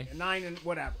Okay. a 9 and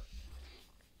whatever.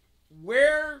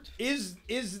 Where is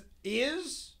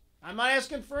I'm not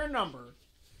asking for a number,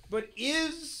 but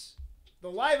is the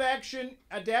live action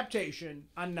adaptation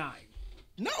a 9?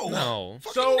 No. No.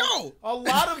 Fucking So no. a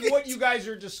lot of what you guys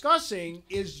are discussing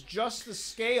is just the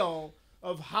scale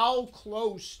of how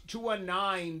close to a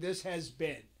 9 this has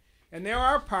been. And there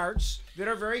are parts that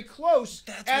are very close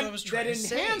That's and what I was trying that to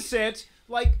say. enhance it,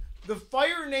 like the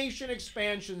Fire Nation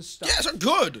expansion stuff Yes, are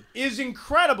good. is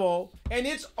incredible, and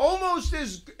it's almost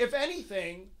as, if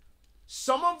anything,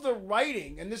 some of the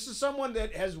writing, and this is someone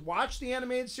that has watched the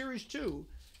animated series too,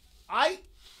 I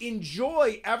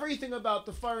enjoy everything about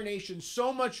the Fire Nation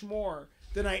so much more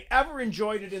than I ever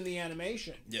enjoyed it in the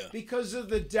animation. Yeah. Because of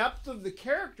the depth of the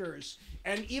characters,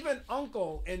 and even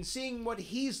Uncle, and seeing what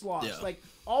he's lost. Yeah. Like,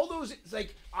 all those, it's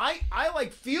like, I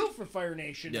like feel for Fire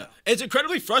Nation Yeah, now. it's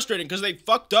incredibly frustrating because they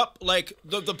fucked up like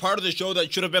the part of the show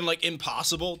that should have been like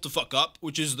impossible to fuck up,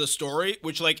 which is the story.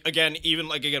 Which like again,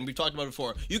 we've talked about it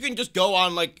before. You can just go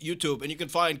on like YouTube and you can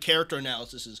find character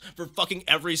analyses for fucking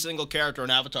every single character in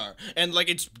Avatar, and like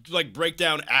it's like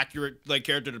breakdown accurate like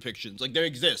character depictions. Like they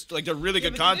exist. Like they're really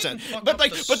good but they content. didn't fuck But up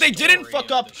like, the but they didn't story fuck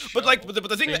of up. the But like, show. but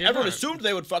the thing They that did everyone not. assumed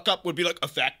they would fuck up would be like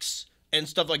effects and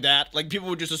stuff like that. Like people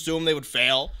would just assume they would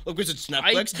fail because it's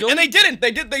Netflix, don't- and they didn't.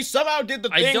 They somehow did the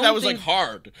I thing don't that was like think-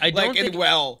 hard. I don't like, and think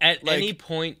well at like, any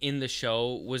point in the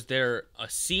show was there a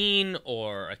scene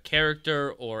or a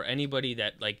character or anybody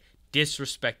that like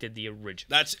disrespected the original.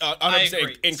 That's I 100%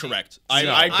 agree. incorrect. No.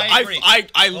 I agree.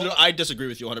 I disagree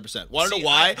with you 100%. Want to know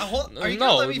why? Are you No,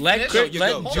 gonna let me let finish? Chris- Hold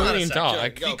let on a Julian sec.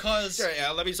 talk. Go. Because Sure,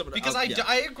 yeah, let me something. Because yeah.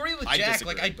 I agree with I Jack.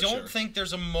 disagree, Like I but don't sure. think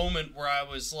there's a moment where I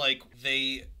was like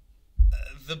the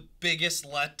biggest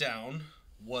letdown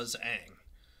was Aang.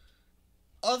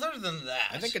 Other than that,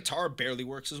 I think Katara barely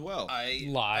works as well. I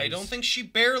Lies. don't think she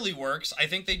barely works. I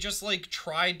think they just like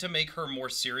tried to make her more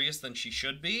serious than she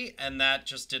should be, and that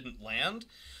just didn't land.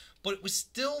 But it was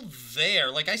still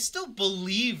there. Like I still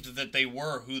believed that they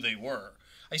were who they were.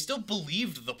 I still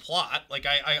believed the plot. Like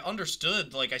I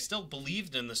understood. Like I still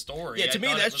believed in the story. yeah, I to me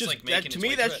thought it that's was, just like, making to its me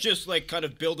way that's through it. just like kind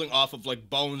of building off of like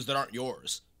bones that aren't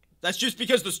yours. That's just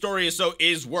because the story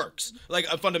works like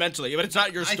fundamentally, but it's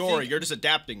not your story. You're just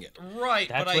adapting it. Right.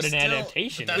 That's but what I an still,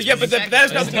 adaptation but is. Yeah, but exactly that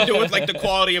has nothing to do with like the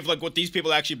quality of like what these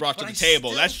people actually brought to But the I table.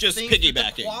 still That's just think that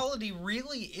piggybacking. the quality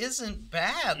really isn't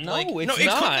bad. No, like, it's No, it's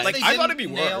not. like they I thought it'd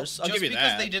didn't be nail- worse. I'll just give you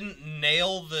because that.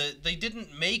 they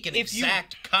didn't make an If you-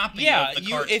 exact copy Yeah, of the if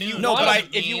cartoon. you No, want,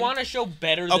 but if you want a show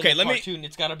better than Okay, the let me- cartoon,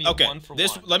 it's got to be Okay, one for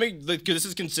this one. let me because this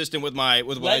is consistent with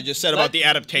what I just said about the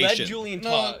adaptation. Let Julian No,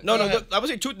 talk. No, Go no, ahead. I would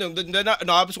say two. No,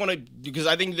 I just want to because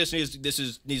I think this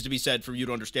needs to be said for you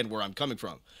to understand where I'm coming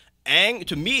from. Aang,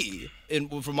 to me,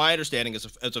 from my understanding as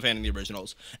a fan of the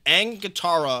originals, Aang and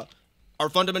Katara are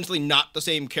fundamentally not the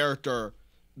same character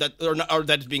that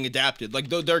is being adapted. Like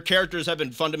their characters have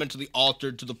been fundamentally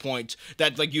altered to the point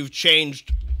that like you've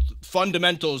changed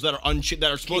fundamentals that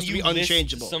are supposed to be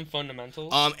unchangeable. Some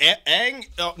fundamentals,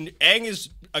 Aang is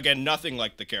again nothing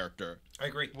like the character. I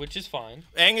agree. which is fine.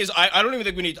 Aang is. I don't even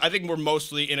think we need. I think we're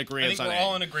mostly in I agreement. think we're on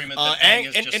all Aang. in agreement that Aang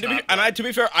is just not right. To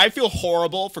be fair, I feel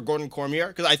horrible for Gordon Cormier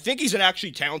because I think he's an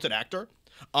actually talented actor.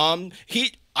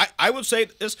 I would say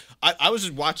this. I was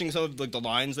just watching some of like the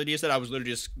lines that he said. I was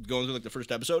literally just going through like the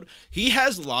first episode. He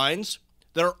has lines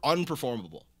that are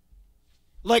unperformable.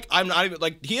 Like I'm not even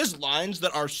like he has lines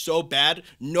that are so bad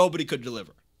nobody could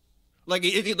deliver. Like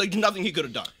like nothing he could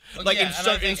have done. Like Yeah, in and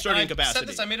I think- certain I capacity. said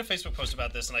this. I made a Facebook post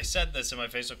about this, and I said this in my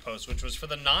Facebook post, which was for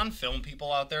the non-film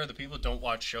people out there, the people who don't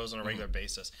watch shows on a regular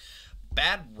basis.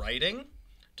 Bad writing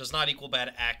does not equal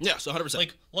bad acting. Yes,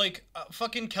 100%. Like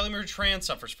fucking Kelly Marie Tran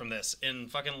suffers from this in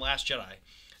fucking Last Jedi.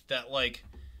 That like.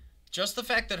 Just the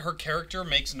fact that her character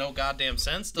makes no goddamn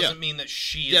sense doesn't mean that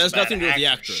she is Yeah, a there's bad nothing to do with the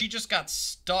actor. actor. She just got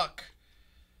stuck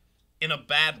in a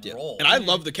bad role. And I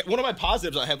love one of my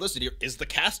positives I have listed here is the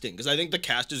casting because I think the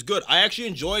cast is good. I actually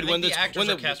enjoyed when the actors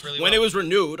are cast really when well. it was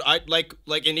renewed. I like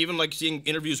and even like seeing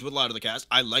interviews with a lot of the cast.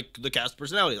 I like the cast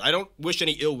personalities. I don't wish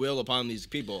any ill will upon these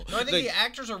people. No, I think the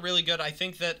actors are really good. I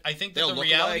think that They'll the look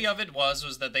reality alike. of it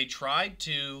was that they tried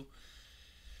to.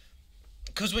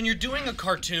 Because when you're doing a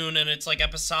cartoon and it's like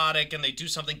episodic and they do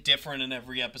something different in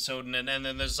every episode and then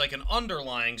there's like an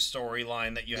underlying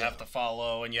storyline that you have to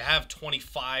follow and you have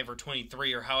 25 or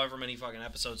 23 or however many fucking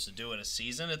episodes to do in a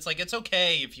season, it's like it's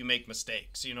okay if you make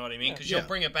mistakes, you know what I mean? Because you'll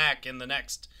bring it back in the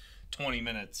next 20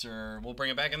 minutes or we'll bring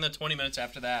it back in the 20 minutes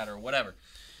after that or whatever.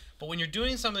 But when you're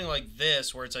doing something like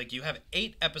this where it's like you have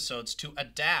 8 episodes to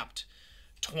adapt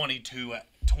 22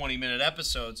 20-minute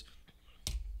episodes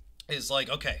is like,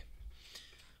 okay,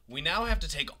 we now have to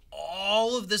take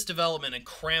all of this development and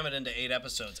cram it into 8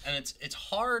 episodes. And it's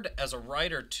hard as a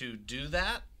writer to do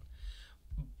that.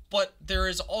 But there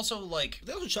is also like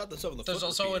They also shot themselves in the there's foot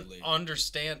also an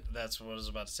repeatedly. that's what I was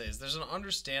about to say. Is there's an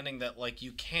understanding that like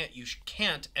you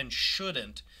can't and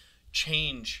shouldn't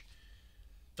change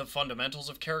the fundamentals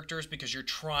of characters because you're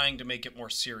trying to make it more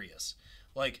serious.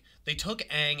 Like they took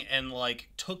Aang and like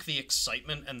took the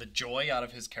excitement and the joy out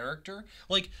of his character.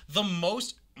 Like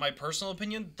my personal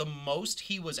opinion, the most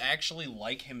he was actually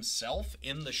like himself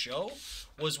in the show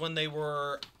was when they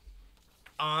were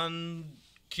on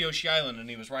Kyoshi Island and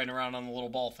he was riding around on the little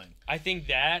ball thing. I think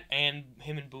that and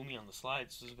him and Boomy on the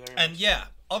slides was very. And yeah,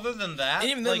 other than that,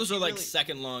 And even then, those are he like really-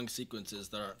 second long sequences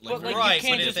that are like But like Right, you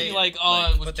can't but just they- be like,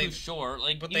 like, it was but too they- short.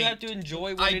 Like but you they- have to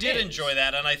enjoy what I it did is. enjoy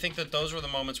that, and I think that those were the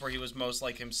moments where he was most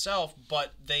like himself,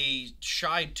 but they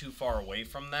shied too far away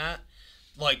from that,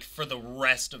 like, for the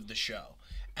rest of the show.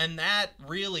 And that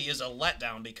really is a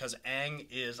letdown because Aang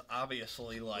is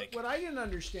obviously like... What I didn't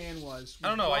understand was I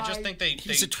don't know, I why- just think they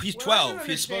he's What I 12. didn't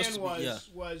He's supposed to understand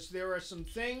be. was there are some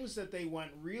things that they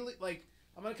went really like.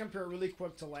 I'm gonna compare really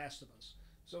quick to Last of Us.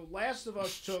 So Last of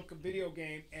Us took a video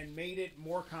game and made it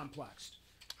more complex.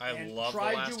 I and love The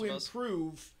tried Last to of Us.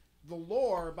 improve the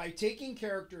lore by taking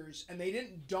characters and they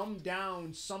didn't dumb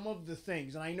down some of the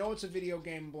things. And I know it's a video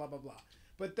game, blah blah blah.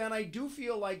 But then I do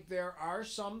feel like there are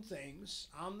some things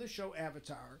on the show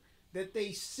Avatar that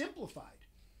they simplified.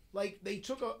 Like, they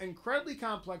took an incredibly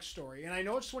complex story, and I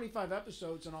know it's 25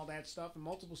 episodes and all that stuff and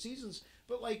multiple seasons,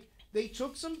 but, like, they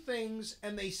took some things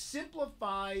and they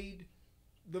simplified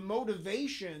the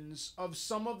motivations of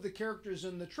some of the characters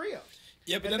in the trio.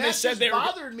 Yeah, but And then that they said just they were.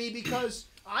 bothered me because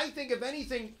I think, if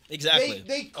anything, Exactly.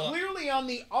 they clearly on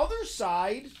the other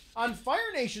side, on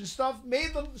Fire Nation stuff,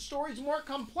 made the stories more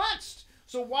complex.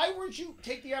 So why wouldn't you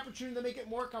take the opportunity to make it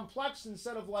more complex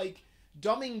instead of like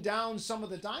dumbing down some of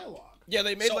the dialogue? Yeah,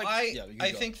 they made So like.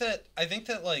 I think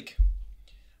that like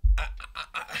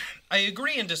I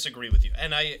agree and disagree with you,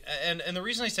 and and the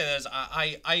reason I say that is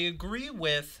I agree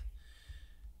with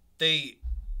they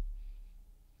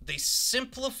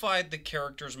simplified the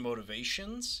characters'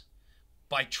 motivations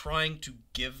by trying to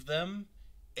give them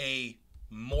a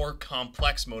more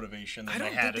complex motivation than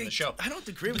they had in the show. I don't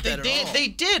agree with But that at all. They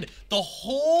did the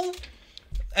whole.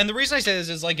 And the reason I say this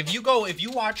is like if you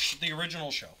watch the original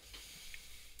show,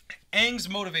 Aang's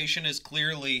motivation is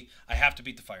clearly I have to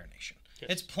beat the Fire Nation. Yes.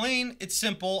 It's plain, it's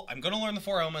simple. I'm gonna learn the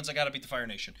 4 elements. I gotta beat the Fire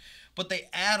Nation. But they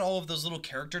add all of those little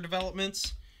character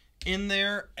developments in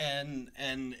there, and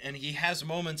he has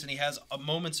moments, and he has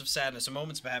moments of sadness, and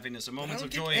moments of happiness, and moments of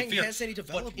joy and fear. Has any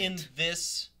development.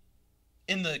 But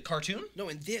in the cartoon? No,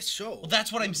 in this show. Well,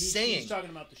 that's what I'm saying. He's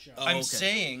talking about the show. I'm okay.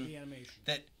 saying The animation.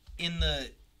 that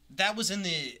that was in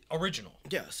the original.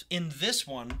 Yes. In this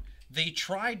one, they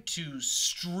tried to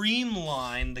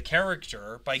streamline the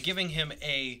character by giving him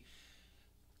a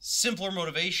simpler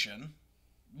motivation,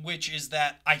 which is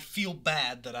that I feel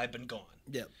bad that I've been gone.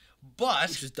 Yeah.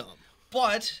 Which is dumb.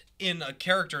 But in a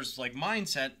character's like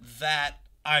mindset, that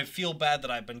I feel bad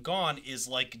that I've been gone is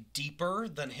like deeper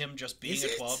than him just being Is a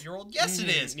it? 12-year-old. Yes, it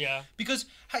is. Yeah. Because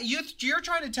you're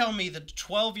trying to tell me that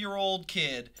 12-year-old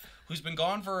kid who's been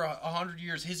gone for 100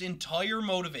 years, his entire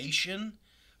motivation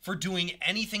for doing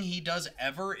anything he does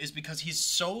ever is because he's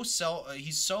so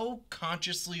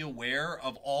consciously aware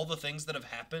of all the things that have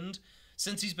happened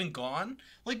since he's been gone.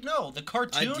 Like, no, the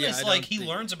cartoon is like he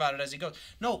learns about it as he goes.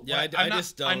 No, Yeah,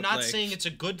 I'm not saying it's a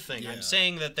good thing. Yeah. I'm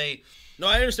saying that they. No,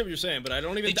 I understand what you're saying, but I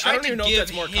don't even know if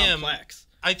that's more complex.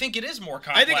 I think it is more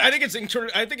complex. I think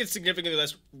it's significantly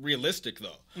less realistic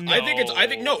though. No. I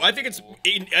think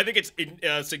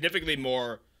it's significantly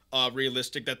more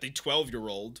realistic that the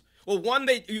 12-year-old. Well, one,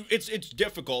 it's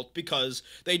difficult because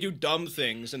they do dumb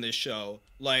things in this show,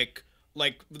 like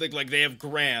they have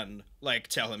Gran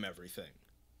tell him everything,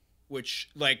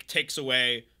 which takes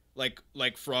away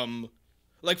from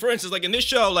for instance in this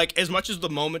show as much as the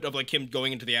moment of him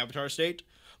going into the Avatar state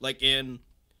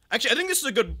Actually, I think this is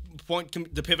a good point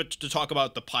to pivot to talk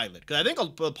about the pilot, because I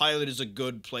think the pilot is a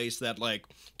good place that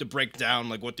to break down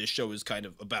what this show is kind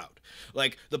of about.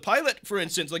 The pilot, for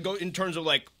instance, go in terms of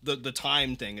the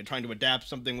time thing and trying to adapt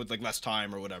something with less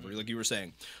time or whatever, like you were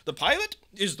saying. The pilot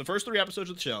is the first 3 episodes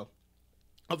of the show,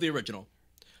 of the original.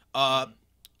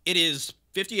 It is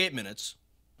 58 minutes.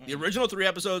 The original 3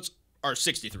 episodes are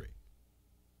 63,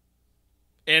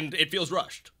 and it feels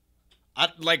rushed. I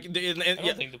don't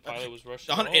think the pilot was rushed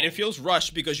at all. And it feels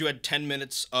rushed because you had 10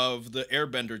 minutes of the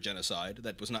Airbender genocide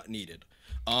that was not needed.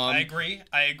 I agree.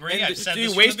 I've said you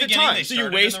this wasted from the time.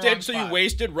 beginning. You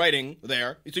wasted writing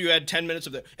there. So you had 10 minutes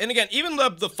of that. And again, even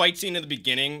the fight scene in the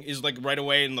beginning is right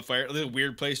away in the fire. It's a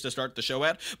weird place to start the show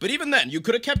at. But even then, you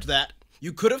could have kept that.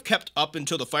 You could have kept up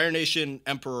until the Fire Nation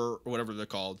Emperor or whatever they're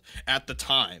called at the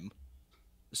time,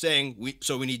 saying we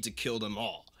need to kill them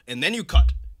all, and then you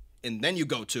cut, and then you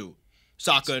go to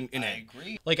Sokka and Aang. I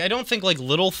agree. I don't think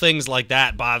little things like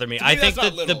that bother me. I think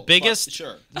that the biggest.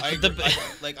 Sure, I agree.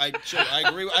 I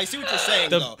agree. I see what you're saying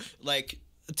though.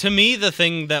 To me, the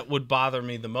thing that would bother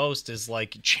me the most is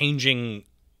changing,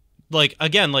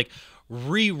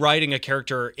 rewriting a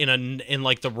character in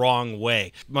the wrong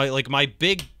way. My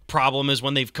big problem is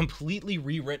when they've completely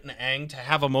rewritten Aang to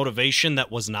have a motivation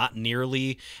that was not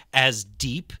nearly as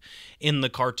deep in the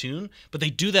cartoon, but they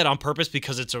do that on purpose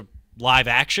because it's a live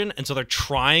action, and so they're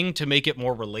trying to make it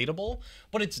more relatable,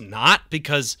 but it's not,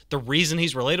 because the reason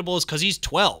he's relatable is because he's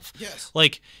 12. Yes.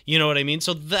 You know what I mean?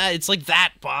 So that it's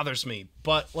that bothers me.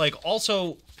 But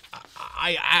also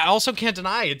I also can't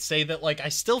deny it, say that I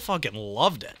still fucking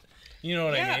loved it. You know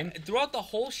what I mean? Throughout the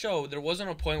whole show, there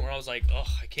wasn't a point where I was like, "Oh,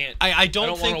 I can't." I don't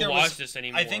think want to there watch was, this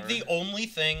anymore. I think the only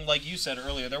thing, like you said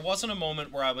earlier, there wasn't a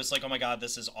moment where I was like, "Oh my god,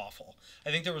 this is awful."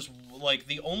 I think there was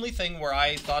the only thing where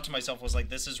I thought to myself was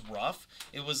this is rough.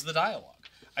 It was the dialogue.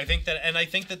 I think that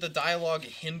the dialogue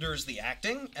hinders the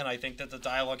acting, and I think that the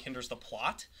dialogue hinders the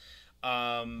plot.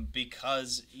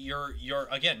 Because you're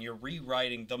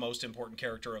rewriting the most important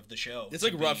character of the show.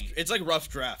 It's rough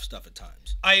draft stuff at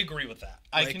times. I agree with that.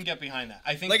 I can get behind that.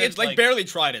 I think it's barely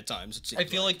tried at times. It seems I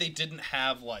feel they didn't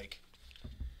have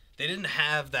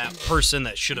that person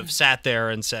that should have sat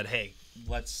there and said, "Hey,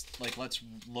 let's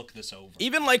look this over."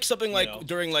 Even something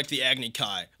during the Agni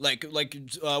Kai,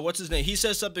 what's his name? He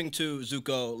says something to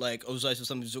Zuko, Ozai says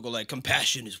something to Zuko,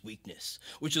 compassion is weakness,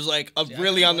 which is a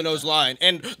really on the nose line.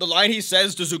 And the line he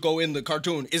says to Zuko in the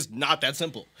cartoon is not that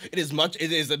simple. It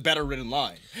is a better written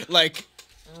line.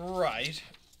 Right.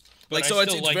 But I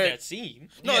still like that scene.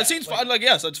 No, it seems fine.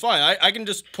 Yes, it's fine. I can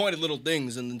just point at little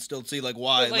things and then still see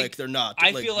why they're not.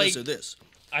 I feel this or this.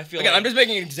 I feel I'm just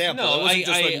making an example. No, it wasn't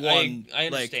just one. I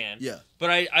understand. Yeah. But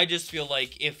I just feel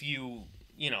if you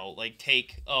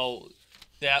take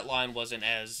that line wasn't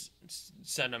as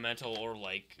sentimental or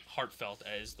heartfelt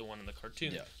as the one in the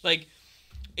cartoon. Yeah.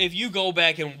 if you go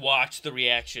back and watch the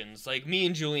reactions, like, me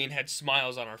and Julian had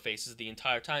smiles on our faces the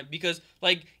entire time because,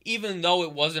 like, even though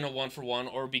it wasn't a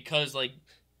 1-for-1 or because, like,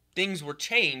 things were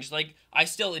changed, like, I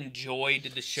still enjoyed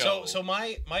the show. So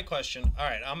my question, all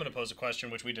right, I'm going to pose a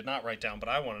question which we did not write down, but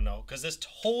I want to know, because this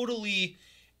totally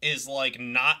is, like,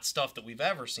 not stuff that we've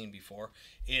ever seen before,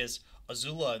 is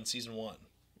Azula in season 1.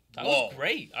 That was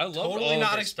great. I loved all Totally of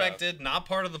not her expected, stuff. not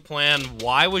part of the plan.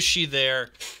 Why was she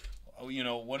there? You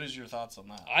know, what is your thoughts on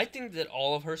that? I think that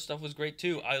all of her stuff was great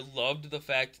too. I loved the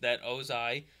fact that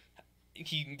Ozai,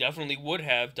 he definitely would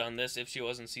have done this if she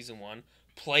was in season 1,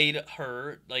 played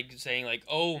her, like, saying, like,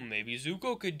 oh, maybe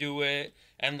Zuko could do it,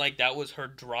 and, like, that was her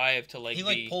drive to, like, he,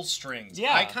 like, pulls strings.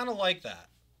 Yeah. I kind of like that.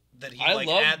 That he, like,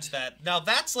 adds that. Now,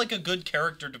 that's, like, a good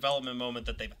character development moment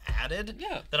that they've added.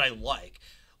 Yeah. That I like.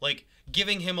 Like,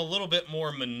 giving him a little bit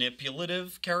more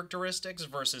manipulative characteristics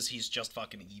versus he's just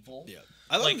fucking evil. Yeah,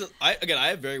 I I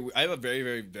have a very,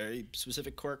 very, very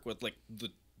specific quirk with, like, the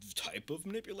type of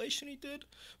manipulation he did,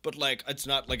 but, like, it's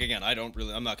not, like, again,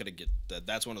 I'm not gonna get that.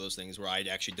 That's one of those things where I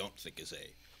actually don't think is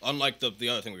unlike the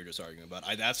other thing we were just arguing about.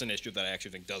 That's an issue that I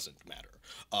actually think doesn't matter.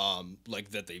 Like,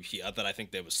 that I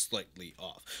think they was slightly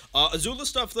off. Azula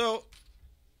stuff though,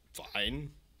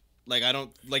 fine. Like, I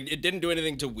don't, like, it didn't do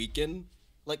anything to weaken,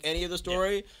 like, any of the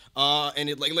story. Yeah. And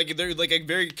it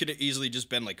could have easily just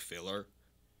been, like, filler,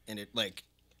 and it, like,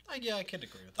 yeah, I could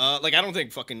agree with that. like, I don't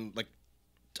think fucking, like,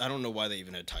 I don't know why they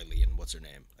even had Ty Lee and what's her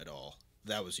name at all.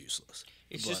 That was useless.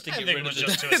 It's But- just to I get think rid it of was the,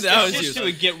 just to That was just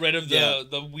useless. to get rid of the Yeah.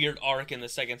 the weird arc in the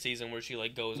second season where she,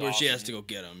 like, goes Where off she has and- to go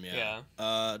get him, yeah.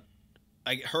 Yeah.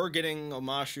 Her getting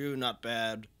Omashu, not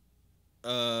bad.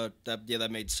 That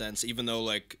made sense. Even though,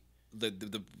 like, they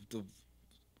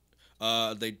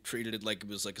treated it like it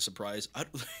was, like, a surprise.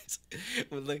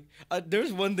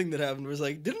 There's one thing that happened was,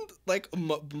 like, didn't, like,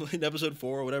 in episode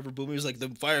 4 or whatever, Boomy was like, the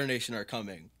Fire Nation are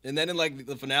coming, and then in, like,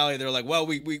 the finale, they're like, well,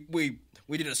 we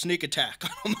did a sneak attack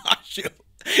on Omashu.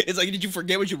 It's like, did you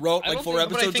forget what you wrote, like, 4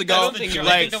 episodes ago? I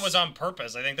think that was on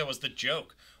purpose. I think that was the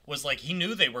joke. Was, like, he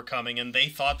knew they were coming, and they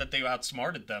thought that they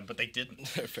outsmarted them, but they didn't.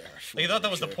 Fair. They thought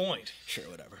that was the point. Sure,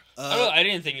 whatever. I don't know, I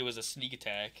didn't think it was a sneak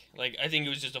attack. Like, I think it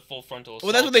was just a full frontal assault.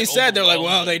 Well, that's what they that said. They're like, well,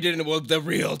 overwhelmed they them. didn't. Well, the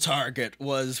real target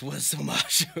was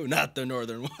Omashu, not the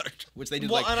Northern Water, which they did,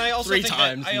 Well, like, and I also 3 think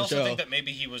times. that, I in the also show. think that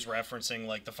maybe he was referencing,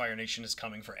 like, the Fire Nation is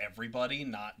coming for everybody,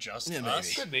 not just Yeah,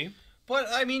 us. Could be. But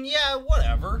I mean, yeah,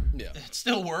 whatever. Yeah. It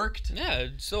still worked. Yeah,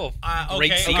 it's still a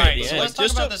great Okay, scene all at right. the So end. let's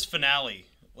talk about this finale.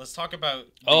 Let's talk about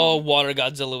Water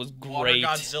Godzilla was Water great.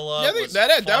 Godzilla. Yeah, I think was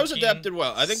that was fucking adapted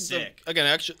well. I think sick. again,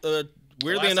 actually,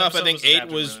 weirdly last enough, I episode think was 8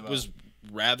 adapted really well. was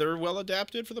rather well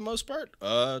adapted for the most part.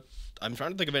 I'm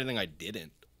trying to think of anything I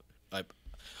didn't.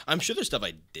 I'm sure there's stuff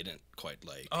I didn't quite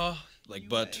like.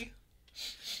 But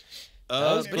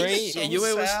That was but great. Yeah, So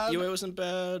UA sad. wasn't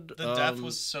bad. The death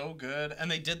was so good,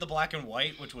 and they did the black and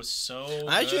white, which was so.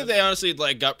 I actually good. think they honestly,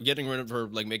 like, getting rid of her,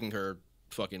 like, making her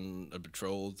fucking a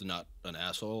betrothed, not an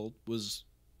asshole, was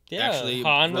Yeah, actually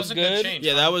Han That was a good good. change.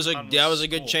 Yeah, that was a Han good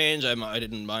cool. change. I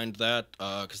didn't mind that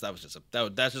because that was just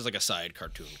that's just like a side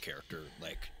cartoon character,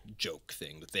 like, joke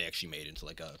thing that they actually made into,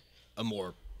 like, a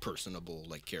more personable,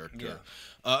 like, character.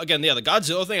 Again, the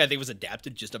Godzilla thing I think was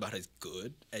adapted just about as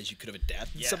good as you could have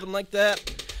adapted something like that.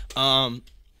 The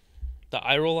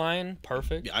Iroh line,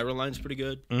 perfect. The Iroh line's pretty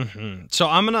good. So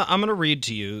I'm gonna read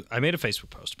to you. I made a Facebook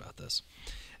post about this,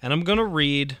 and I'm gonna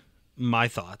read my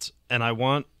thoughts, and I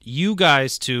want you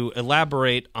guys to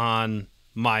elaborate on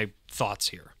my thoughts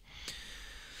here.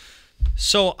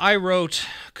 So I wrote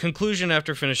conclusion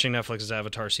after finishing Netflix's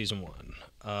Avatar season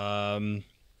 1.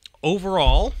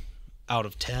 Overall, out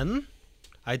of 10,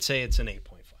 I'd say it's an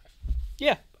 8.5.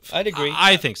 Yeah, I'd agree.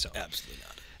 I think so. Absolutely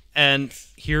not. And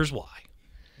here's why.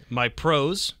 My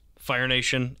pros, Fire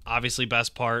Nation, obviously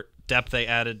best part. Depth they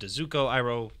added to Zuko,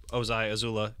 Iroh, Ozai,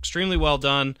 Azula, extremely well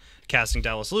done. Casting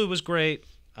Dallas Liu was great.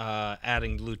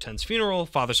 Adding Liu Ten's funeral,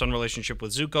 father-son relationship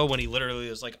with Zuko when he literally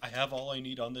is like, I have all I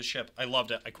need on this ship. I loved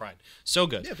it. I cried. So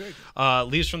good. Yeah, very good.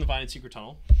 Leaves from the Vine and Secret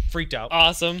Tunnel. Freaked out.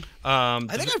 Awesome. I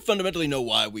think I fundamentally know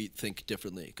why we think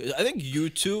differently. 'Cause I think you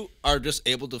two are just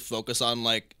able to focus on,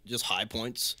 like, just high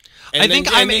points. And I then, think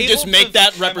and I'm then able just make to-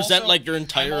 that I'm represent, also- like, your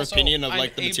entire I'm also- opinion of, I'm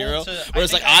like, the able material. to- I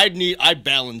Whereas, like, think I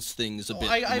balance things a bit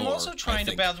I'm more, also trying I to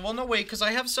think. balance. Well, no, wait, because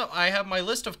I have my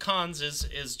list of cons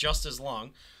is just as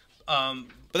long.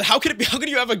 But how could it be? How could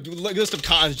you have a list of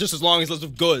cons just as long as a list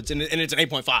of goods, and it's an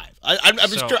 8.5?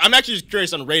 I'm actually just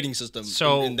curious on a rating system.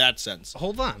 So- in that sense,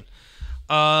 Hold on.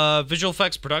 Visual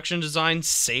effects, production design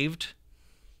saved.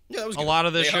 yeah, that was a good. lot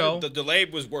of the show- The delay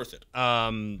was worth it.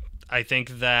 I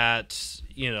think that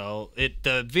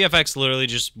the VFX literally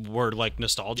just were like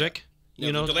nostalgic.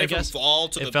 You know, delay I guess from fall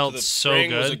to it the, felt to the so spring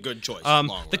good. was a good choice. long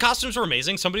The run. costumes were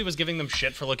amazing. Somebody was giving them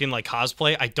shit for looking like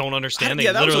cosplay. I don't understand. They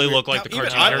Yeah, that was a literally weird- look like the even-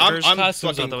 cartoon characters. I'm Costumes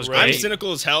fucking thought that was I'm great.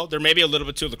 cynical as hell. They're maybe a little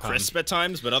bit too crisp at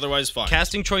times, but otherwise fine.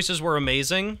 Casting choices were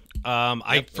amazing.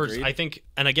 agreed. I think,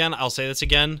 and again, I'll say this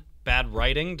again: bad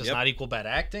writing does Yep. not equal bad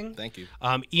acting. Thank you.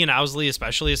 Ian Owsley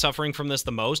especially is suffering from this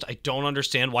the most. I don't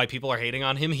understand why people are hating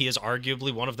on him. He is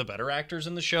arguably one of the better actors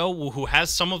in the show, who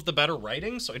has some of the better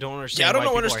writing. So I don't understand. Yeah, I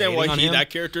don't why understand people are why hating on him. that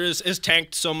character is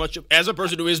tanked so much. As a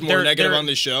person who is more They're- negative they're- on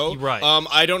the show, right.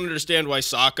 I don't understand why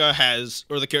Sokka has,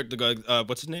 or the character,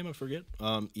 what's his name? I forget.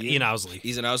 Ian Owsley.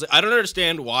 Ian Owsley. I don't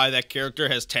understand why that character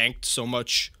has tanked so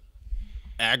much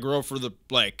aggro for the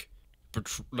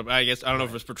I guess I don't know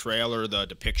if it's portrayal or the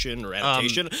depiction or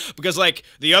adaptation, because like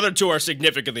the other two are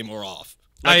significantly more off.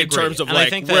 Like, I in agree. terms of And I like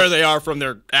think where that- they are from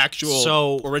their actual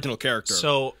So- original character.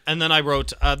 So, and then I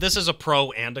wrote, this is a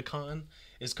pro and a con,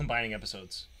 is combining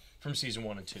episodes from season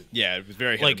 1 and 2. yeah, it was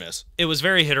very hit Like, or miss. it was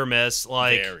very hit or miss.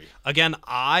 Like, Very. again,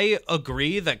 I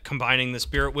agree that combining the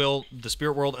spirit world,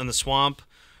 and the swamp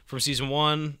from season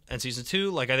 1 and season 2,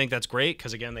 like, I think that's great,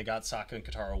 because again, they got Sokka and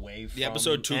Katara away from The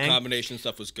episode 2 Aang. combination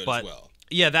stuff was good But as well.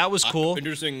 yeah, that was cool.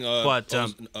 Interesting. but,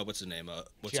 what's his name?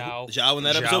 Zhao. Zhao in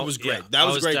that Zhao, episode was great. yeah, That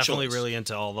was I a great definitely choice. really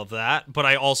into all of that, but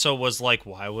I also was like,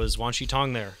 why was Wan Shi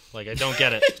Tong there? Like, I don't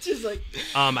get it. Just like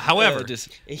However,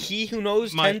 he who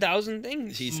knows My- 10,000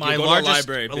 things. He's my go to the largest,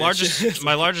 library, bitch.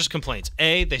 my largest complaints.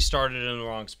 A, they started in the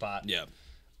wrong spot. Yeah.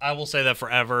 I will say that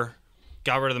forever.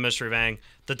 Got rid of the mystery of Aang.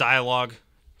 The dialogue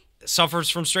suffers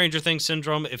from Stranger Things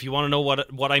syndrome. If you want to know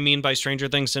what I mean by Stranger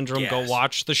Things syndrome, go Yes.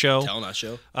 watch the show. Tell that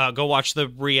show. Go watch the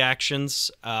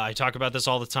reactions. I talk about this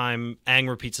all the time. Aang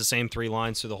repeats the same 3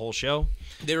 lines through the whole show.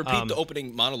 They repeat the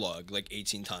opening monologue like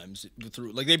 18 times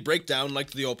through. Like they break down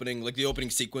like the opening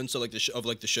sequence of like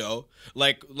the show.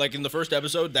 Like in the first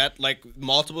episode, that like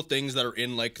multiple things that are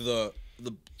in like the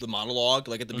monologue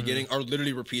like at the beginning are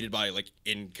literally repeated by like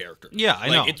in character. Yeah, I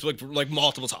know. It's like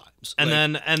multiple times.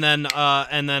 And Like,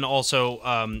 then also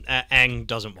Aang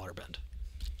doesn't waterbend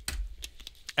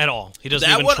at all. He doesn't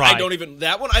that even one try. I don't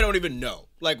even know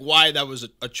like why that was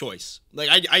a choice. Like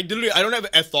I literally I don't have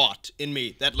a thought in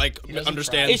me that like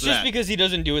understands It's that. just because he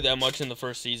doesn't do it that much in the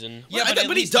first season. yeah, but at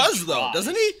but he least he does though, tries.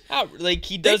 doesn't he? Like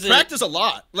he They doesn't. practice a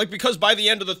lot, like because by the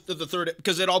end of the third,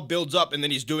 because it all builds up, and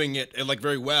then he's doing it like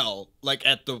very well, like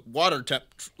at the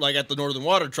like at the Northern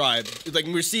Water Tribe. Like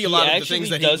we see a lot of the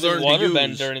things that he doesn't learned to waterbend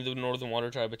use. during the Northern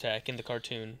Water Tribe attack in the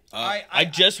cartoon. I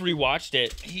just rewatched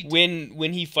it.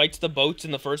 When he fights the boats in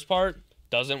the first part,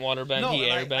 doesn't waterbend. no, he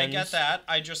and airbends. I get that.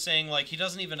 I just saying like he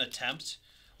doesn't even attempt.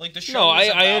 Like the show. No, is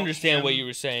I about understand him- what you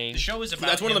were saying. The show is about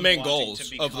That's one of the him main wanting goals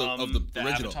to of the become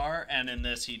original. Avatar, and in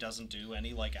this he doesn't do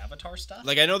any like Avatar stuff.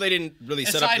 Like I know they didn't really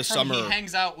set up Aside the from summer. he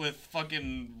hangs out with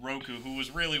fucking Roku, who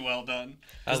was really well done.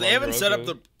 I They love haven't set up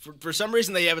Roku. for some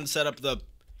reason they haven't set up the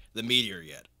meteor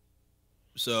yet.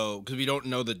 So because we don't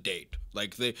know the date.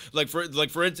 Like they for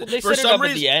instance They for set it some up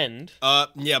reason at the end.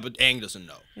 yeah, but Aang doesn't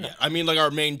know. Yeah, I mean like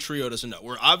our main trio doesn't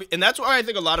know. And that's why I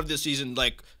think a lot of this season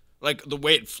like the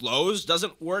way it flows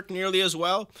doesn't work nearly as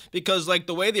well because like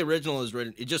the way the original is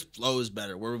written, it just flows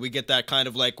better. Where we get that kind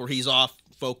of like where he's off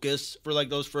focus for like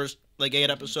those first like 8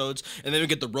 episodes, and then we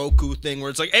get the Roku thing where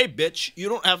it's like, hey, bitch, you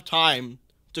don't have time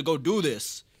to go do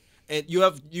this, and you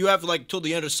have like till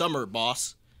the end of summer,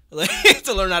 boss. Like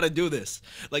to learn how to do this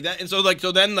like that, and so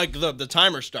then the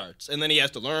timer starts, and then he has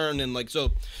to learn, and like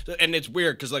so and it's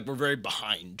weird because like we're very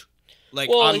behind, like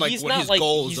Well, on like he's what not his like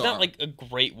goals he's are. not like a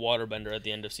great waterbender at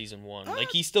the end of season 1.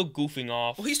 Like he's still goofing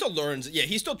off. Well, he still learns. Yeah,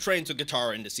 he still trains with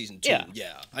guitar into season 2. Yeah.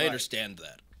 Yeah, I understand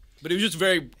that. But it was just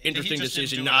very interesting he just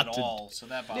decision didn't do not it at to. all, so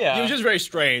that bothered Yeah. It was just very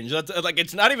strange. That's like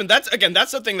it's not even. That's again.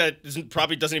 That's something that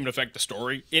probably doesn't even affect the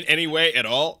story in any way at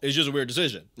all. It's just a weird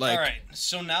decision. Like, All right,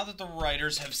 so now that the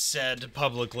writers have said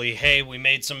publicly, hey, we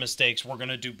made some mistakes. We're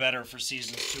gonna do better for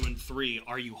seasons 2 and 3.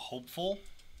 Are you hopeful?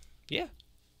 Yeah.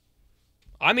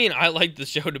 I mean, I like the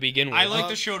show to begin with. I like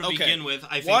the show to okay. begin with.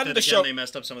 I think One, that the again show- they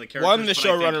messed up some of the characters. one, the but I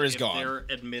think showrunner is if gone. They're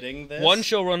admitting this. One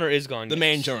showrunner is gone. the yes.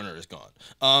 main showrunner is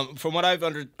gone. From what I've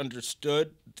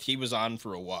understood, he was on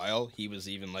for a while. He was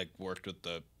even like worked with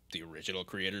the original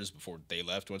creators before they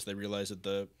left. Once they realized that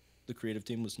the creative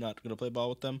team was not going to play ball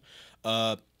with them.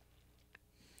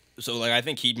 So like I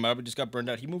think he probably just got burned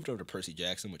out. He moved over to Percy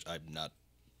Jackson, which I'm not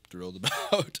thrilled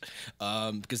about,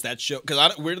 because that show.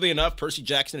 Because weirdly enough, Percy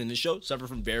Jackson and this show suffer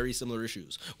from very similar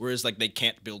issues. Whereas like they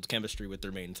can't build chemistry with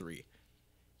their main 3.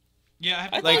 Yeah, I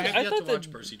have, I I thought- have I yet thought to watch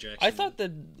that- Percy Jackson. I thought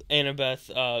that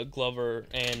Annabeth, Glover,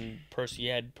 and Percy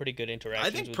had pretty good interactions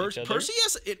I think with each other. Percy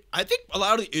has it. I think a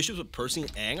lot of the issues with Percy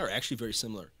and Aang are actually very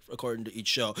similar according to each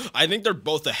show. I think they're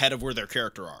both ahead of where their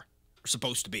character are.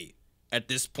 supposed to be at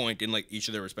this point in like each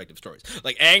of their respective stories.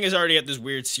 Like Aang is already at this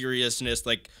weird seriousness,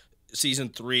 like season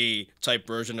 3 type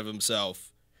version of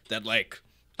himself that like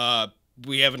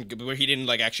where he didn't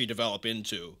like actually develop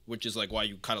into, which is like why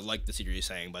you kind of like the series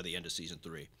Aang by the end of season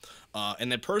 3.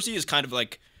 And then Percy is kind of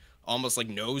like almost like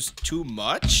knows too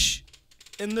much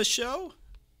in the show.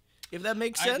 If that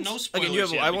makes sense. No spoilers Again,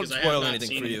 yet, I won't because I spoil have not anything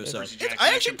seen for you. the So Percy Jackson.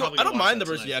 I actually probably I don't watch mind the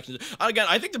that Percy tonight. Jacksons. Again,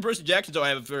 I think the Percy Jacksons I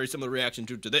have a very similar reaction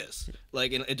to this,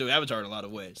 like into Avatar in a lot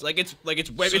of ways. Like it's way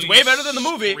better than the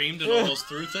movie. Screamed and almost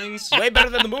through things. Way better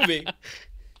than the movie.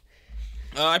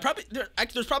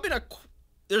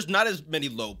 There's not as many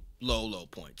low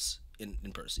points in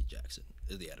Percy Jackson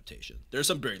as the adaptation. There's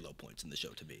some very low points in the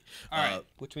show to me. All right,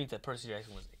 which means that Percy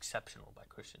Jackson was exceptional by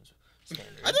Christians'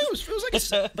 standards. I think it was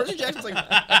like Percy Jackson's like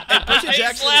Percy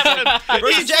Jackson.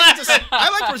 I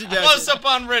like Percy Jackson. Close up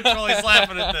on Rich while he's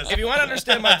laughing at this. If you want to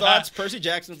understand my thoughts, Percy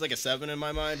Jackson's like a 7 in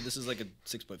my mind. This is like a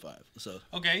 6.5. So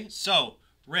Okay, so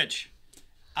Rich,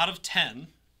 out of 10,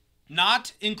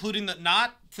 not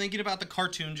thinking about the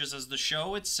cartoon, just as the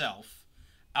show itself,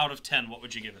 out of 10, what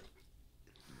would you give it?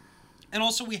 And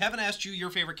also, we haven't asked you your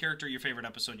favorite character, your favorite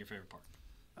episode, your favorite part.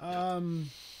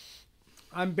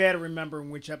 I'm bad at remembering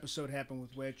which episode happened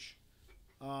with which.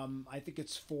 I think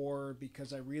it's 4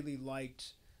 because I really liked.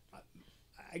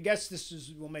 I guess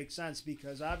will make sense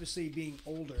because obviously being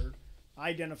older, I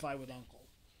identify with Uncle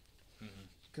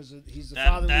because he's the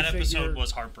fatherly That figure. episode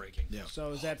was heartbreaking. Yeah. So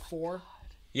is that 4?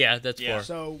 Yeah, that's Yeah. 4.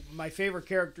 So my favorite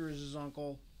character is his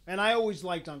uncle, and I always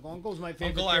liked Uncle. Uncle's my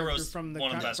favorite Uncle character Iroh's from the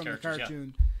one of the best characters, yeah.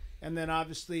 cartoon. And then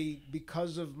obviously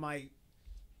because of my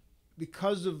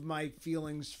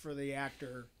feelings for the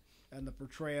actor and the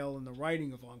portrayal and the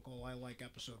writing of Uncle, I like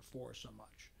episode 4 so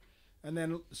much. And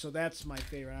then so that's my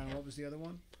favorite. I don't know what was the other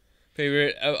one.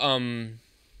 Favorite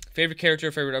favorite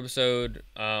character, favorite episode.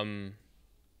 And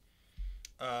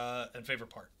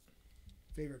favorite part.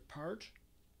 Favorite part.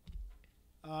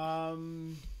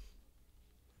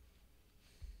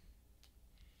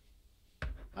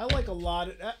 I like a lot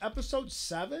of episode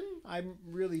 7. I'm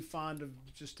really fond of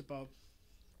just about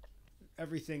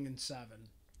everything in 7.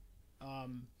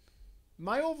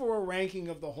 My overall ranking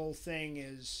of the whole thing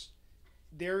is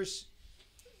there's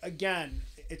again,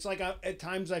 it's like at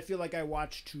times I feel like I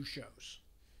watch 2 shows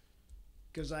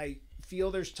because I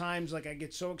feel there's times like I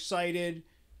get so excited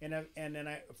and then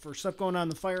for stuff going on in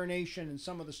the Fire Nation and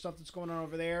some of the stuff that's going on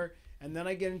over there, and then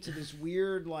I get into this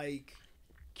weird like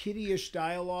kiddie-ish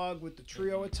dialogue with the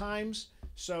trio at times.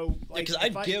 So like, because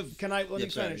let me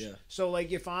sorry, finish. yeah. So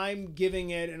like if I'm giving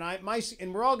it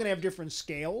and we're all gonna have different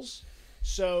scales.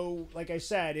 So like I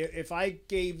said, if I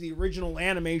gave the original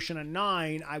animation a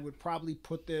 9, I would probably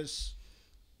put this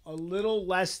a little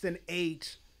less than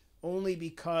 8, only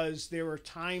because there are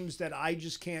times that I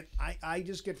just can't. I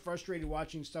just get frustrated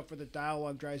watching stuff where the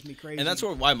dialogue drives me crazy. and that's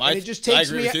why And it just takes I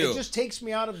agree me. with you. It just takes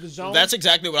me out of the zone. That's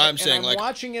exactly what I'm And saying. I'm Like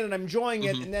watching it and I'm enjoying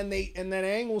it, and then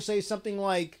Aang will say something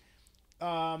like,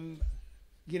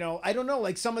 I don't know,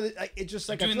 like some of the. It just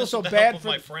like I Doing feel this so with the help bad of for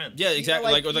my friend. yeah,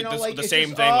 exactly. Like, the it's same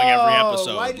just, thing like every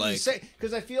episode. Why did he Like say?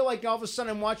 Because I feel like all of a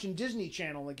sudden I'm watching Disney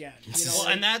Channel again. Well,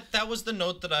 and that was the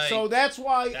note that I. So that's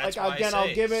why, That's like why I again, say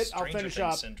I'll give it. I'll Stranger finish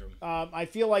Things up. syndrome. I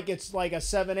feel like it's like a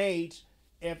 7-8,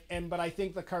 but I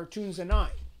think the cartoon's a 9.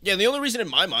 yeah, the only reason in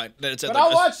my mind that it's But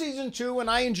I'll watch season 2, and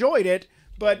I enjoyed it.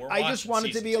 But Well, we're I just watching want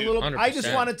it to be a season little. 2. I just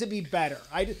 100%. want it to be better.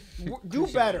 Do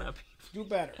better. Do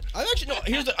better. I actually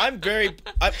no. I'm very.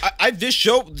 This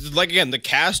show, like again, the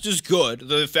cast is good.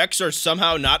 The effects are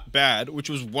somehow not bad, which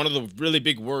was one of the really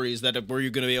big worries that were you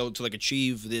going to be able to like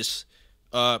achieve this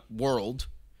world,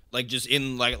 like just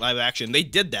in like live action. They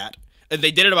did that, and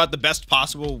they did it about the best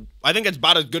possible. I think it's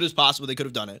about as good as possible they could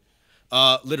have done it,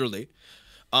 literally.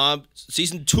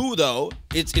 Season 2 though,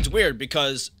 it's weird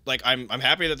because like I'm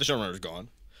happy that the showrunner's gone.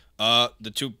 The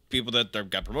 2 people that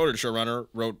got promoted to showrunner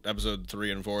wrote episode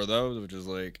 3 and 4 of those, which is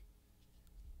like,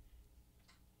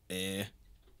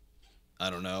 I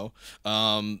don't know.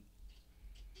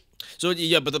 So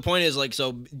yeah, but the point is like,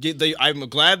 so I'm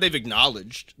glad they've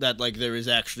acknowledged that like there is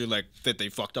actually like that they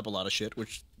fucked up a lot of shit,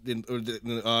 which and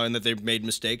that they've made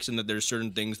mistakes and that there's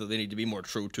certain things that they need to be more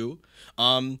true to.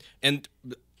 And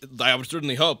I would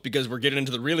certainly hope, because we're getting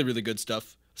into the really, really good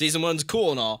stuff. Season 1's cool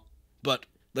and all, but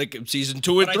like season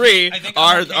 2 and But 3 I think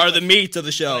I'm okay are the with- meat of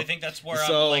the show. But I think that's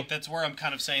where I'm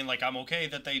kind of saying like I'm okay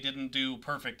that they didn't do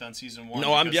perfect on season 1.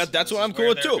 No, because that's this what is I'm cool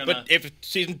where with too. they're But gonna- if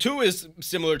season 2 is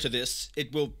similar to this,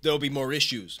 there'll be more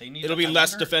issues. It'll be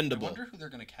less I defendable. wonder who they're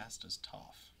going to cast as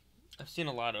Toph. I've seen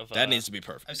a lot of That needs to be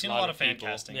perfect. I've seen a lot of fan people.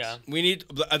 castings. Yeah. We need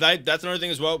that's another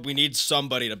thing as well. We need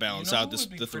somebody to balance You know out who would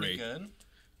be the pretty 3. good?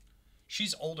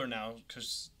 She's older now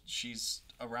because she's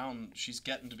around. She's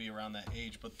getting to be around that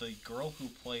age. But the girl who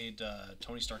played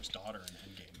Tony Stark's daughter in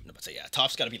Endgame, No, but say, yeah,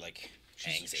 Toph's got to be like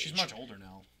Aang's age. she's much older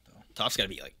now, though. Toph's got to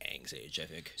be like Aang's age, I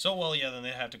think. So well, yeah. Then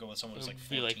they'd have to go with someone who's like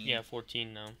 14.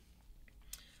 14 now.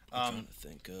 I'm trying to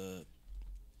think.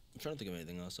 I'm trying to think of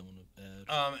anything else I want to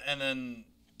add. And then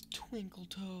Twinkle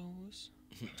toes.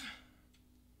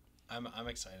 I'm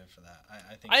excited for that.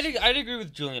 I think I'd agree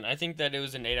with Julian. I think that it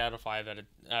was an 8 out of 5 out of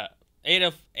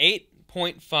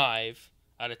 8.5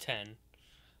 out of 10.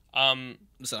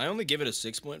 Listen, I only give it a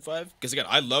 6.5 because again,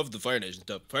 I love the Fire Nation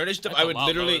stuff. Fire Nation stuff, That's I a would lot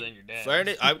literally. lower than your dad. Fire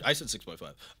Nation, I said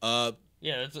 6.5.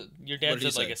 Yeah, your What dad did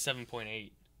he said like say? a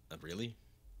 7.8. Really?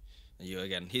 You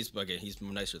again? He's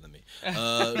nicer than me.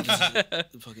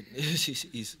 Fucking,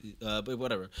 but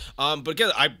whatever. But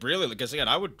again, I really because again,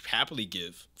 I would happily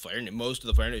give most of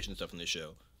the Fire Nation stuff in this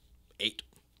show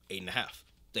 8.5.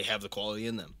 They have the quality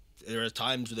in them. There are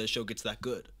times where that show gets that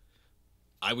good.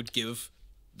 I would give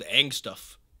the Aang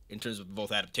stuff in terms of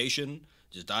both adaptation,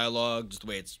 just dialogue, just the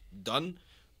way it's done,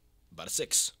 about a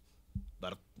 6.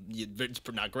 It's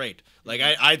not great. Like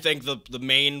I think the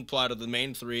main plot of the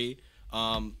main 3.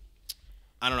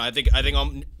 I don't know. I think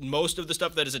most of the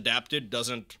stuff that is adapted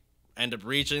doesn't end up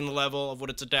reaching the level of what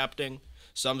it's adapting.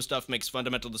 Some stuff makes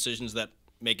fundamental decisions that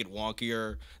make it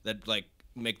wonkier, that like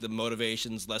make the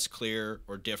motivations less clear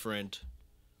or different.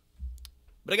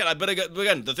 But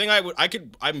again, the thing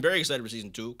I'm very excited for season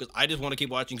 2 because I just want to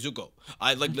keep watching Zuko.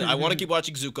 I want to keep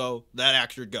watching Zuko. That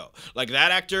actor go. Like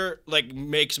that actor like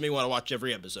makes me want to watch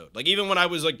every episode. Like even when I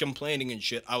was like complaining and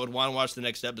shit, I would want to watch the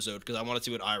next episode because I want to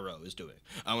see what Iroh is doing.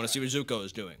 I want to see what Zuko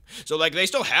is doing. So like they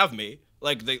still have me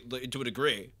like they to a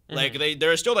degree. Like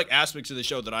there are still like aspects of the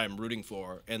show that I am rooting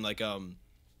for and like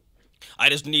I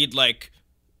just need like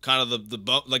kind of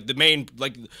the main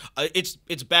like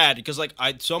it's bad because like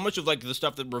so much of like the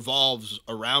stuff that revolves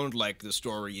around like the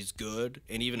story is good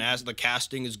and even as the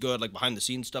casting is good, like behind the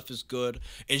scenes stuff is good.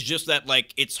 It's just that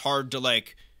like it's hard to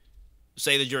like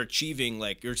say that you're achieving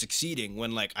like you're succeeding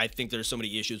when like I think there's so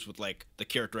many issues with like the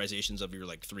characterizations of your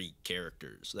like 3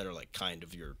 characters that are like kind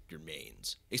of your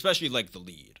mains, especially like the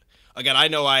lead. Again, I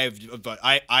know I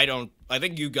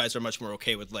think you guys are much more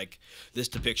okay with like this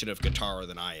depiction of Katara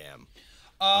than I am.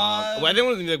 Well, I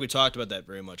don't think like we talked about that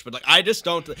very much, but like I just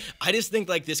think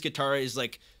like this Katara is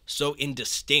like so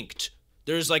indistinct.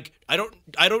 There's like I don't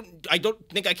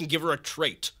think I can give her a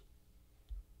trait.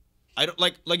 I don't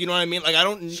like you know what I mean? Like I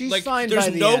don't She's like fine there's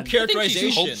by the no end.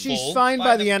 characterization. She's fine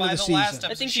by the end of the season.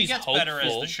 I think she she's gets better as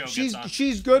hopeful. the show gets on.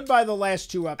 She's good by the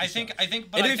last 2 episodes. I think,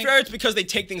 but And to I be think fair, it's because they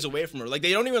take things away from her. Like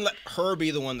they don't even let her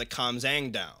be the one that calms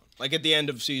Aang down. Like at the end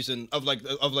of season of the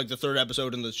 3rd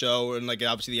episode in the show, and like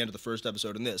obviously the end of the 1st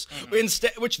episode in this.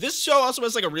 Instead, which this show also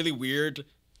has like a really weird,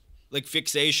 like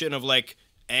fixation of like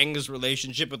Aang's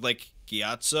relationship with like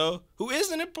Gyatso, who is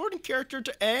an important character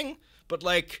to Aang, but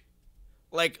like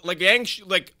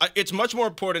Aang, it's much more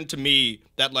important to me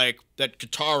that that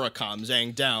Katara calms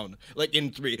Aang down, like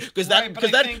in 3, because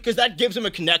that gives him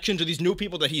a connection to these new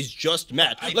people that he's just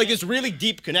met, this really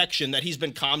deep connection that he's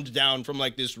been calmed down from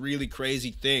like this really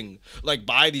crazy thing, like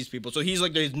by these people. So he's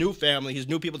like his new family, his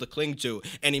new people to cling to,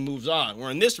 and he moves on.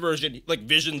 Where in this version, like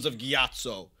visions of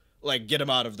Gyatso, like get him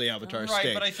out of the Avatar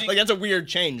state. But I think like that's a weird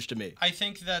change to me. I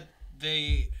think that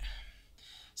they.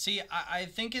 See, I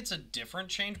think it's a different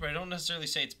change, but I don't necessarily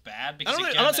say it's bad because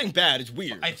I'm not saying bad. It's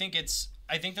weird. I think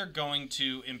they're going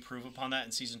to improve upon that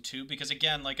in season 2 because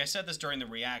again, like I said this during the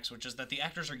reacts, which is that the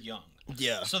actors are young.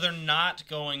 Yeah. So they're not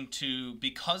going to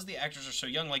because the actors are so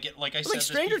young. Like I said,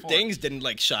 Stranger this before, Things didn't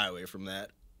like shy away from that,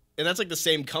 and that's like the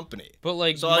same company. But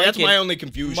like, so that's my only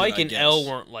confusion. Mike I and guess. Elle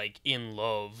weren't like in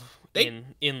love. In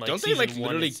like don't they like season 1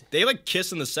 literally they like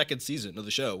kiss in the 2nd season of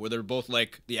the show where they're both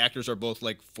like the actors are both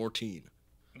like 14.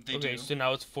 They okay, do. so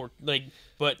now it's 4 like,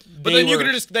 but then you were,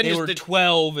 could just they were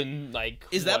 12 and like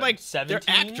is that like 17?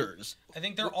 they're actors? I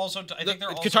think they're also.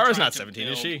 Katara's trying not to 17, is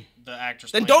build she? The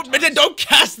actress. Then playing Katara. don't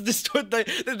cast this.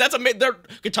 That's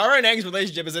Katara and Aang's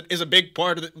relationship is a big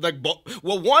part of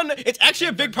one. It's actually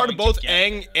a big part of both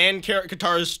Aang and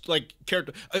Katara's like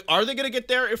character. Are they gonna get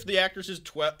there if the actress is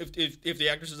 12? If the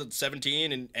actress is at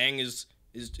 17 and Aang is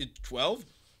 12?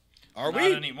 Are we?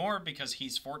 Not anymore because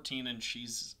he's 14 and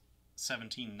she's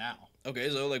 17 now. Okay,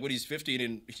 so like when he's 15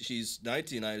 and she's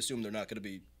 19, I assume they're not going to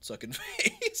be sucking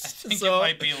face. I think it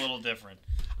might be a little different.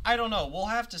 I don't know. We'll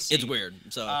have to see. It's weird.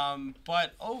 So,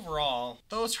 but overall,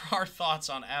 those are our thoughts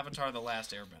on Avatar: The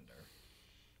Last Airbender.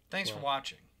 Thanks for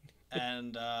watching,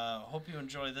 and hope you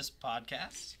enjoy this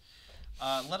podcast.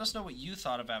 Let us know what you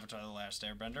thought of Avatar: The Last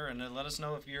Airbender, and let us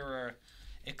know if you're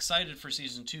excited for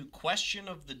season 2. Question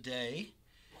of the day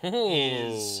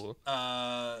is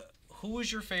who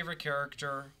was your favorite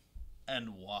character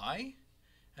and why?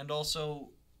 And also,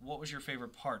 what was your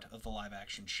favorite part of the live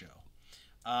action show?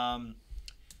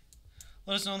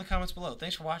 Let us know in the comments below.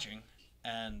 Thanks for watching,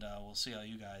 and we'll see all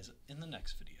you guys in the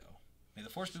next video. May the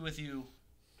force be with you.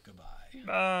 Goodbye.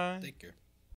 Bye. Take care.